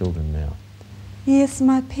lovely children now. Yes,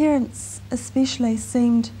 my parents especially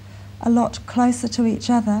seemed a lot closer to each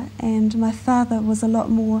other, and my father was a lot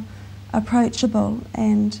more approachable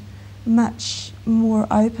and much more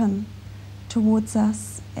open towards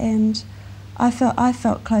us, and I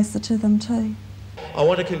felt closer to them too. I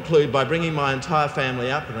want to conclude by bringing my entire family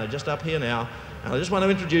up, and they're just up here now, and I just want to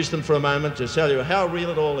introduce them for a moment to tell you how real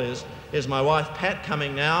it all is. Here's my wife Pat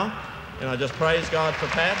coming now, and I just praise God for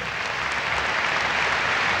Pat.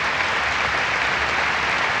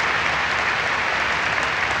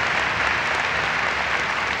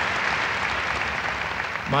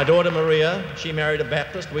 My daughter Maria, she married a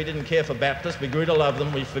Baptist. We didn't care for Baptists. We grew to love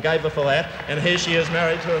them. We forgave her for that. And here she is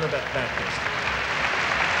married to a Baptist.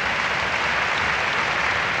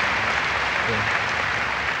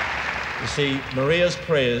 Yeah. You see, Maria's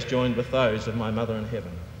prayers joined with those of my mother in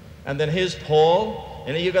heaven. And then here's Paul.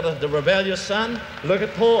 And here you've got the rebellious son. Look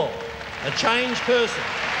at Paul, a changed person.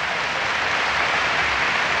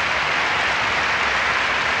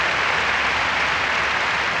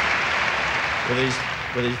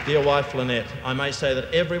 With his dear wife Lynette, I may say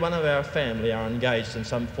that every one of our family are engaged in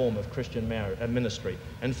some form of Christian ministry.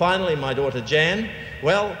 And finally, my daughter Jan.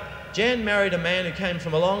 Well, Jan married a man who came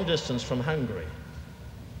from a long distance from Hungary.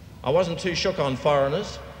 I wasn't too shook on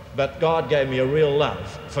foreigners, but God gave me a real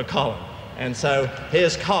love for Colin. And so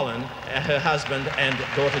here's Colin, her husband, and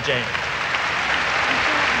daughter Jan.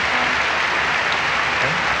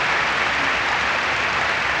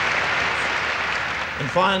 And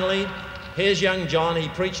finally, here's young John. He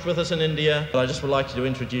preached with us in India. I just would like to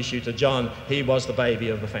introduce you to John. He was the baby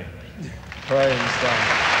of the family. Praise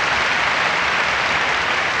God.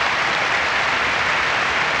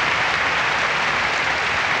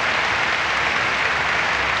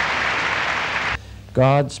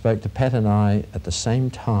 God spoke to Pat and I at the same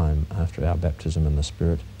time after our baptism in the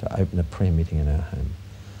Spirit to open a prayer meeting in our home.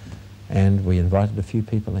 And we invited a few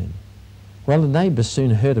people in. Well, the neighbours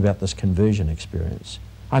soon heard about this conversion experience.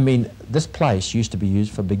 I mean, this place used to be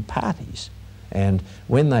used for big parties. And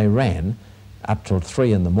when they ran, up till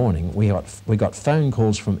 3 in the morning, we got phone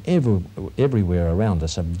calls from everywhere around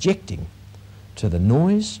us objecting to the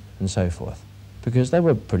noise and so forth, because they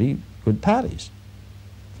were pretty good parties.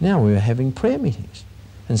 Now we were having prayer meetings,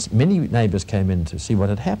 and many neighbours came in to see what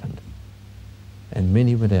had happened. And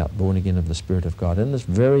many went out born again of the Spirit of God. In this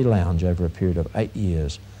very lounge over a period of 8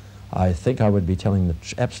 years, I think I would be telling the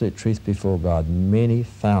absolute truth before God, many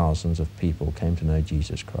thousands of people came to know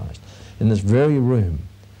Jesus Christ. In this very room,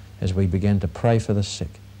 as we began to pray for the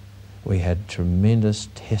sick, we had tremendous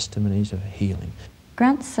testimonies of healing.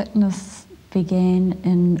 Grant's sickness began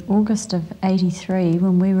in August of '83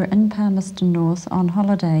 when we were in Palmerston North on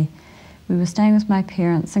holiday. We were staying with my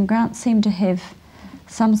parents, and Grant seemed to have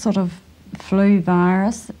some sort of flu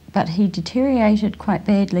virus, but he deteriorated quite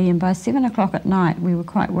badly, and by 7 o'clock at night we were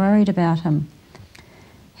quite worried about him.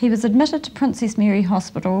 He was admitted to Princess Mary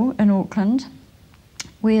Hospital in Auckland,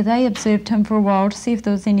 where they observed him for a while to see if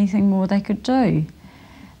there was anything more they could do.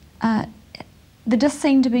 There just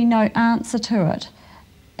seemed to be no answer to it.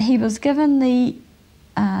 He was given the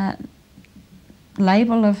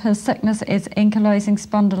label of his sickness as ankylosing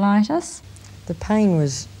spondylitis. The pain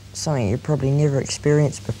was something you probably never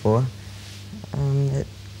experienced before.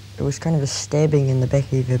 It was kind of a stabbing in the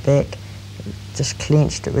back of your back. It just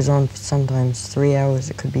clenched. It was on for sometimes 3 hours.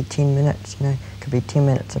 It could be 10 minutes, you know. It could be 10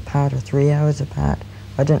 minutes apart or 3 hours apart.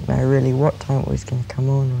 I didn't know really what time it was going to come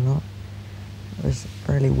on or not. It was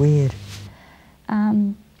really weird.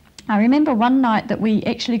 I remember one night that we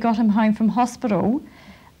actually got him home from hospital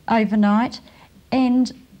overnight,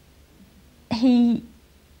 and he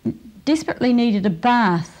desperately needed a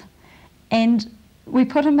bath, and we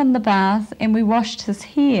put him in the bath and we washed his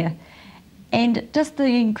hair, and just the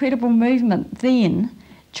incredible movement then,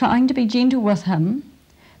 trying to be gentle with him,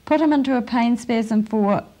 put him into a pain spasm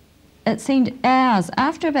for, it seemed, hours.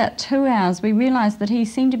 After about 2 hours we realised that he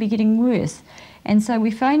seemed to be getting worse, and so we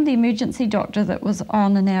phoned the emergency doctor that was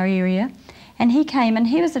on in our area, and he came, and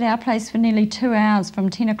he was at our place for nearly 2 hours from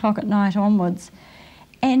 10 o'clock at night onwards,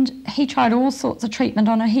 and he tried all sorts of treatment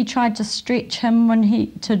on it. He tried to stretch him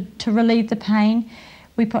to relieve the pain.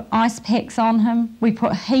 We put ice packs on him, we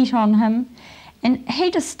put heat on him, and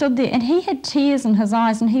he just stood there, and he had tears in his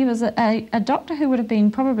eyes, and he was a doctor who would have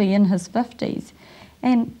been probably in his 50s,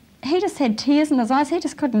 and he just had tears in his eyes. He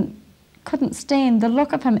just couldn't stand the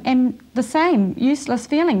look of him, and the same useless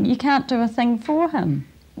feeling, you can't do a thing for him.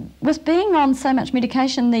 With being on so much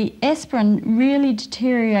medication, the aspirin really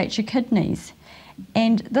deteriorates your kidneys,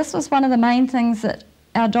 and this was one of the main things that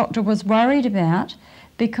our doctor was worried about,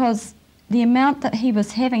 because the amount that he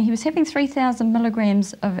was having 3,000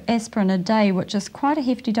 milligrams of aspirin a day, which is quite a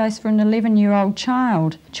hefty dose for an 11-year-old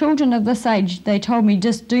child. Children of this age, they told me,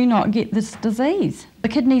 just do not get this disease. The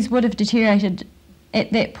kidneys would have deteriorated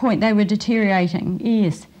at that point. They were deteriorating,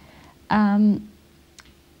 yes.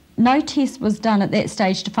 No test was done at that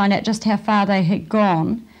stage to find out just how far they had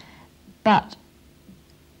gone, but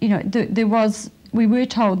you know, we were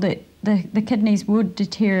told that the kidneys would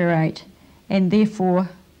deteriorate and therefore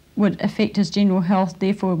would affect his general health,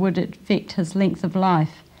 therefore would affect his length of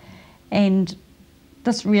life. And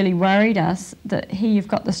this really worried us, that here you've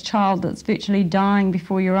got this child that's virtually dying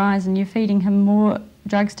before your eyes and you're feeding him more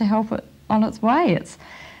drugs to help it on its way. It's,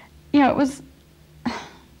 you know,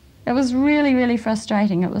 it was really, really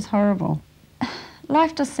frustrating. It was horrible.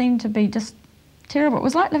 Life just seemed to be just terrible. It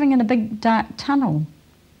was like living in a big dark tunnel,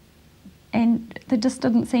 and there just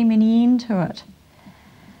didn't seem any end to it.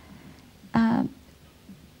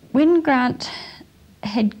 When Grant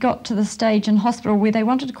had got to the stage in hospital where they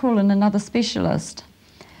wanted to call in another specialist,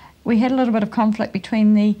 we had a little bit of conflict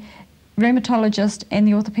between the rheumatologist and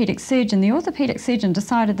the orthopaedic surgeon. The orthopaedic surgeon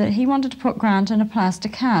decided that he wanted to put Grant in a plaster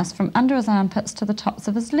cast from under his armpits to the tops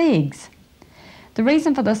of his legs. The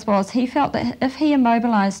reason for this was he felt that if he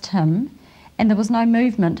immobilised him and there was no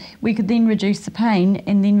movement, we could then reduce the pain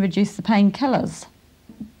and then reduce the painkillers.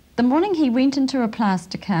 The morning he went into a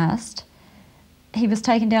plaster cast, he was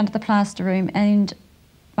taken down to the plaster room, and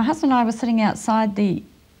my husband and I were sitting outside the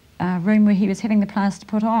room where he was having the plaster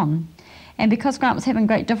put on. And because Grant was having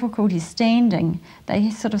great difficulty standing, they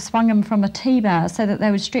sort of swung him from a T-bar so that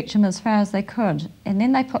they would stretch him as far as they could. And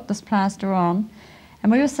then they put this plaster on,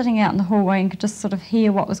 and we were sitting out in the hallway and could just sort of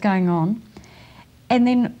hear what was going on. And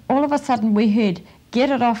then all of a sudden we heard, "Get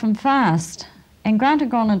it off him fast." And Grant had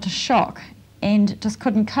gone into shock and just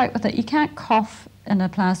couldn't cope with it. You can't cough in a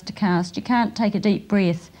plaster cast, you can't take a deep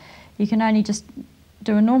breath. You can only just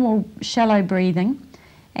do a normal shallow breathing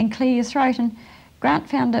and clear your throat. And Grant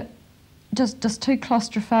found it just too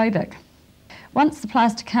claustrophobic. Once the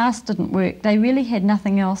plaster cast didn't work, they really had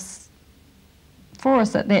nothing else for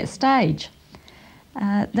us at that stage.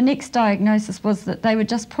 The next diagnosis was that they would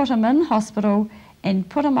just put him in hospital and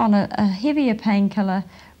put him on a heavier painkiller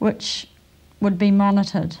which would be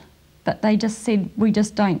monitored. But they just said, we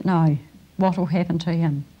just don't know what will happen to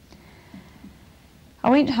him. I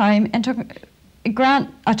went home and took Grant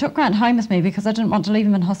home with me because I didn't want to leave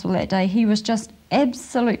him in hospital that day. He was just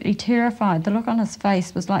absolutely terrified. The look on his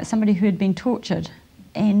face was like somebody who had been tortured.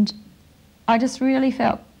 And I just really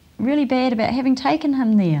felt really bad about having taken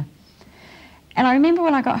him there. And I remember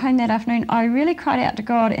when I got home that afternoon, I really cried out to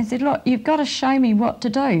God and said, look, you've got to show me what to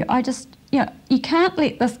do. You can't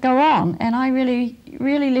let this go on. And I really,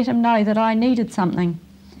 really let him know that I needed something.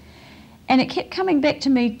 And it kept coming back to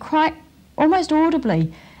me quite almost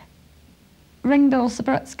audibly. Ring Bill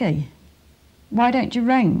Subritzky. Why don't you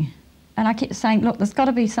ring? And I kept saying, look, there's got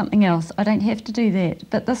to be something else. I don't have to do that.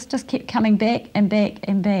 But this just kept coming back and back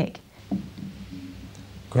and back.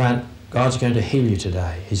 Grant, God's going to heal you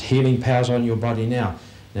today. His healing power's on your body now.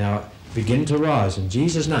 Now, begin to rise. In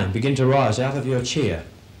Jesus' name, begin to rise out of your chair.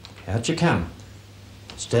 Out you come.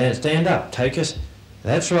 Stand up.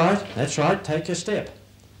 That's right. Take a step.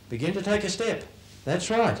 Begin to take a step. That's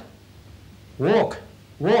right. Walk.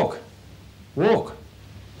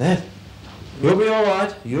 That. You'll be all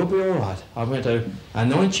right. I'm going to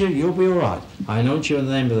anoint you. You'll be all right. I anoint you in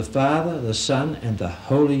the name of the Father, the Son, and the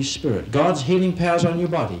Holy Spirit. God's healing power's on your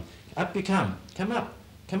body. Up you come. Come up.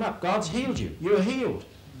 God's healed you. You're healed.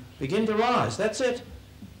 Begin to rise. That's it.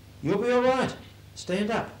 You'll be all right.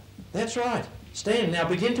 Stand up. That's right. Stand. Now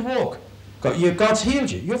begin to walk. God's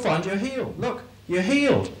healed you. You'll find you're healed. Look, you're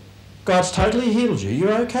healed. God's totally healed you.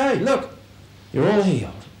 You're okay. Look, you're all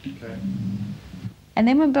healed. Okay. And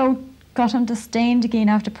then when Bill got him to stand again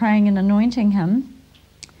after praying and anointing him,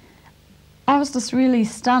 I was just really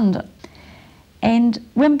stunned. And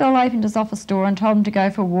when Bill opened his office door and told him to go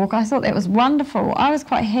for a walk, I thought that was wonderful. I was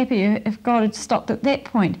quite happy if God had stopped at that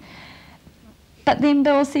point. But then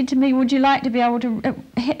Bill said to me, would you like to be able to,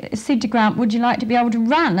 said to Grant, would you like to be able to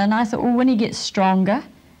run? And I thought, well, when he gets stronger,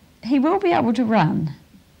 he will be able to run.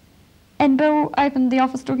 And Bill opened the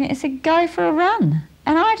office door and said, go for a run.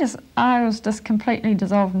 And I was just completely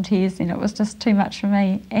dissolved in tears, and it was just too much for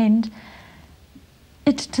me. And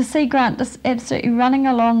to see Grant just absolutely running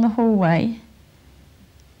along the hallway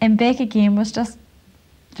and back again was just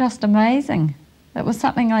amazing. It was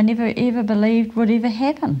something I never ever believed would ever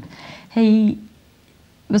happen. He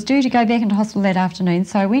was due to go back into hospital that afternoon,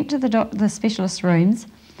 so I went to the specialist rooms,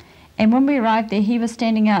 and when we arrived there, he was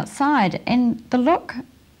standing outside, and the look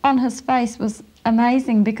on his face was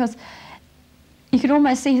amazing because you could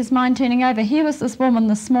almost see his mind turning over. Here was this woman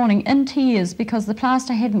this morning in tears because the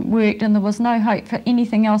plaster hadn't worked and there was no hope for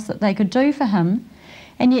anything else that they could do for him.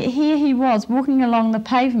 And yet here he was walking along the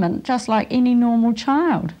pavement just like any normal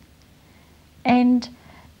child. And,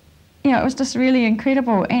 you know, it was just really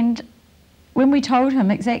incredible. And when we told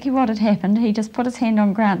him exactly what had happened, he just put his hand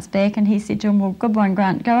on Grant's back and he said to him, well, good one,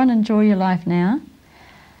 Grant, go and enjoy your life now.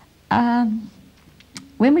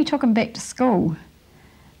 When we took him back to school,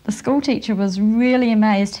 the school teacher was really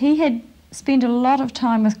amazed. He had spent a lot of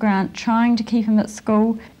time with Grant trying to keep him at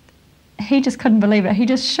school. He just couldn't believe it. He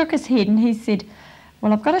just shook his head and he said,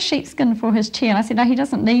 well, I've got a sheepskin for his chair. And I said, no, he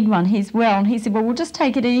doesn't need one. He's well. And he said, well, we'll just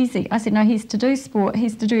take it easy. I said, no, he's to do sport.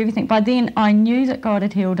 He's to do everything. By then, I knew that God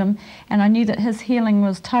had healed him and I knew that his healing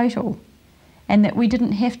was total and that we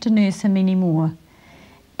didn't have to nurse him anymore.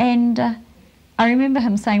 And I remember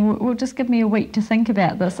him saying, well, just give me a week to think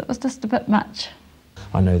about this. It was just a bit much.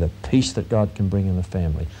 I know the peace that God can bring in a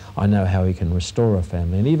family. I know how he can restore a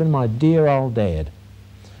family. And even my dear old dad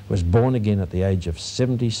was born again at the age of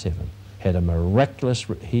 77, had a miraculous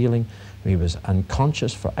healing. He was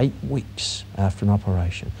unconscious for 8 weeks after an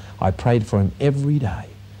operation. I prayed for him every day,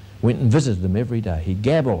 went and visited him every day. He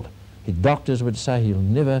gabbled. His doctors would say he'll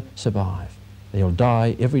never survive. He'll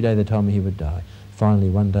die. Every day they told me he would die. Finally,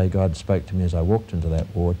 one day God spoke to me as I walked into that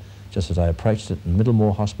ward, just as I approached it in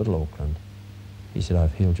Middlemore Hospital, Auckland. He said,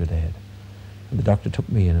 I've healed your dad. And the doctor took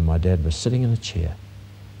me in and my dad was sitting in a chair,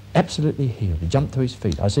 absolutely healed. He jumped to his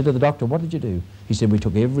feet. I said to the doctor, what did you do? He said, we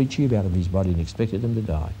took every tube out of his body and expected him to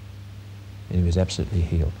die. And he was absolutely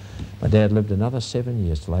healed. My dad lived another 7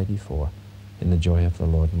 years till 84 in the joy of the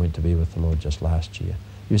Lord and went to be with the Lord just last year.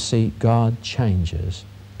 You see, God changes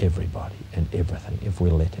everybody and everything if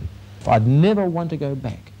we'll let him. I'd never want to go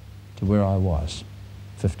back to where I was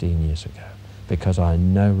 15 years ago. Because I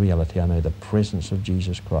know reality, I know the presence of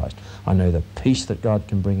Jesus Christ. I know the peace that God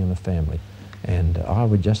can bring in a family. And I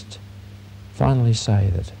would just finally say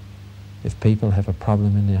that if people have a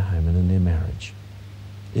problem in their home and in their marriage,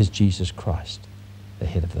 is Jesus Christ the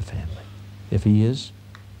head of the family? If he is,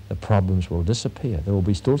 the problems will disappear. There will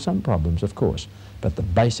be still some problems, of course, but the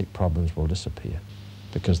basic problems will disappear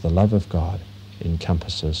because the love of God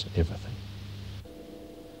encompasses everything.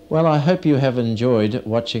 Well, I hope you have enjoyed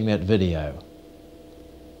watching that video.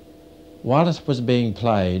 While it was being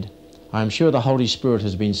played, I'm sure the Holy Spirit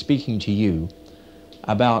has been speaking to you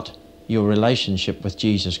about your relationship with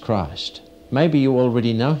Jesus Christ. Maybe you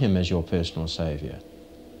already know him as your personal Saviour.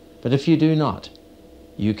 But if you do not,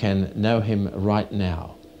 you can know him right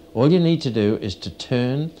now. All you need to do is to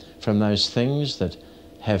turn from those things that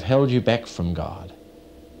have held you back from God.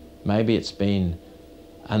 Maybe it's been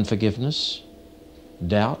unforgiveness,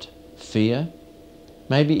 doubt, fear,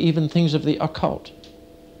 maybe even things of the occult.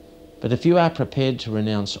 But if you are prepared to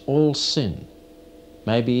renounce all sin,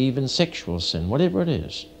 maybe even sexual sin, whatever it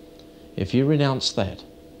is, if you renounce that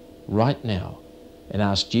right now and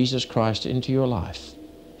ask Jesus Christ into your life,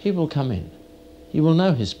 he will come in. You will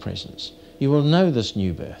know his presence. You will know this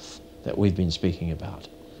new birth that we've been speaking about.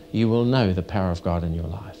 You will know the power of God in your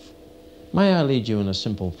life. May I lead you in a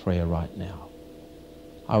simple prayer right now?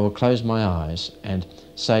 I will close my eyes and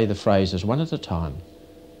say the phrases one at a time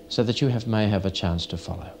so that you may have a chance to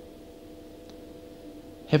follow.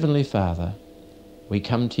 Heavenly Father, we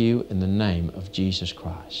come to you in the name of Jesus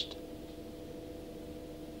Christ.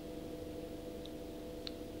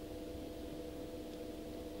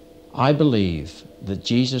 I believe that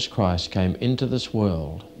Jesus Christ came into this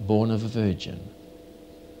world born of a virgin.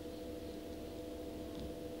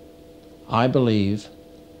 I believe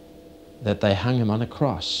that they hung him on a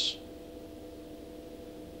cross.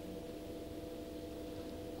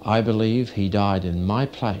 I believe he died in my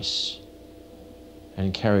place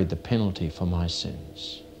and carried the penalty for my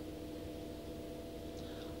sins.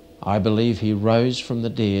 I believe he rose from the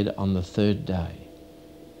dead on the third day.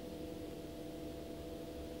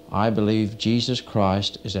 I believe Jesus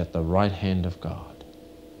Christ is at the right hand of God.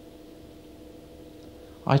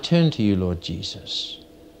 I turn to you, Lord Jesus.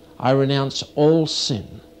 I renounce all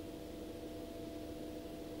sin.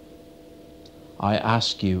 I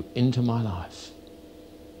ask you into my life.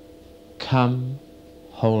 Come,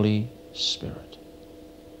 Holy Spirit.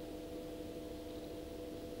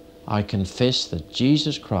 I confess that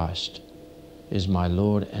Jesus Christ is my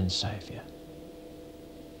Lord and Saviour.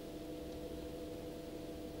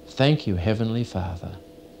 Thank you, Heavenly Father,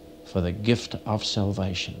 for the gift of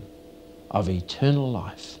salvation, of eternal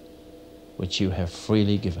life, which you have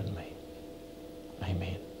freely given me.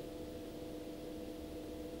 Amen.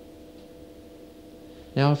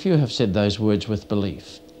 Now, if you have said those words with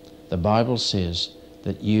belief, the Bible says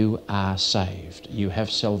that you are saved. You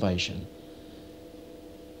have salvation.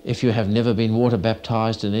 If you have never been water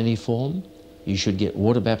baptized in any form, you should get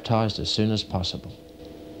water baptized as soon as possible.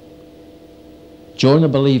 Join a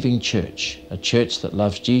believing church, a church that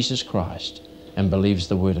loves Jesus Christ and believes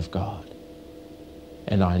the Word of God.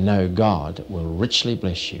 And I know God will richly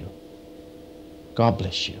bless you. God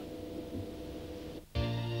bless you.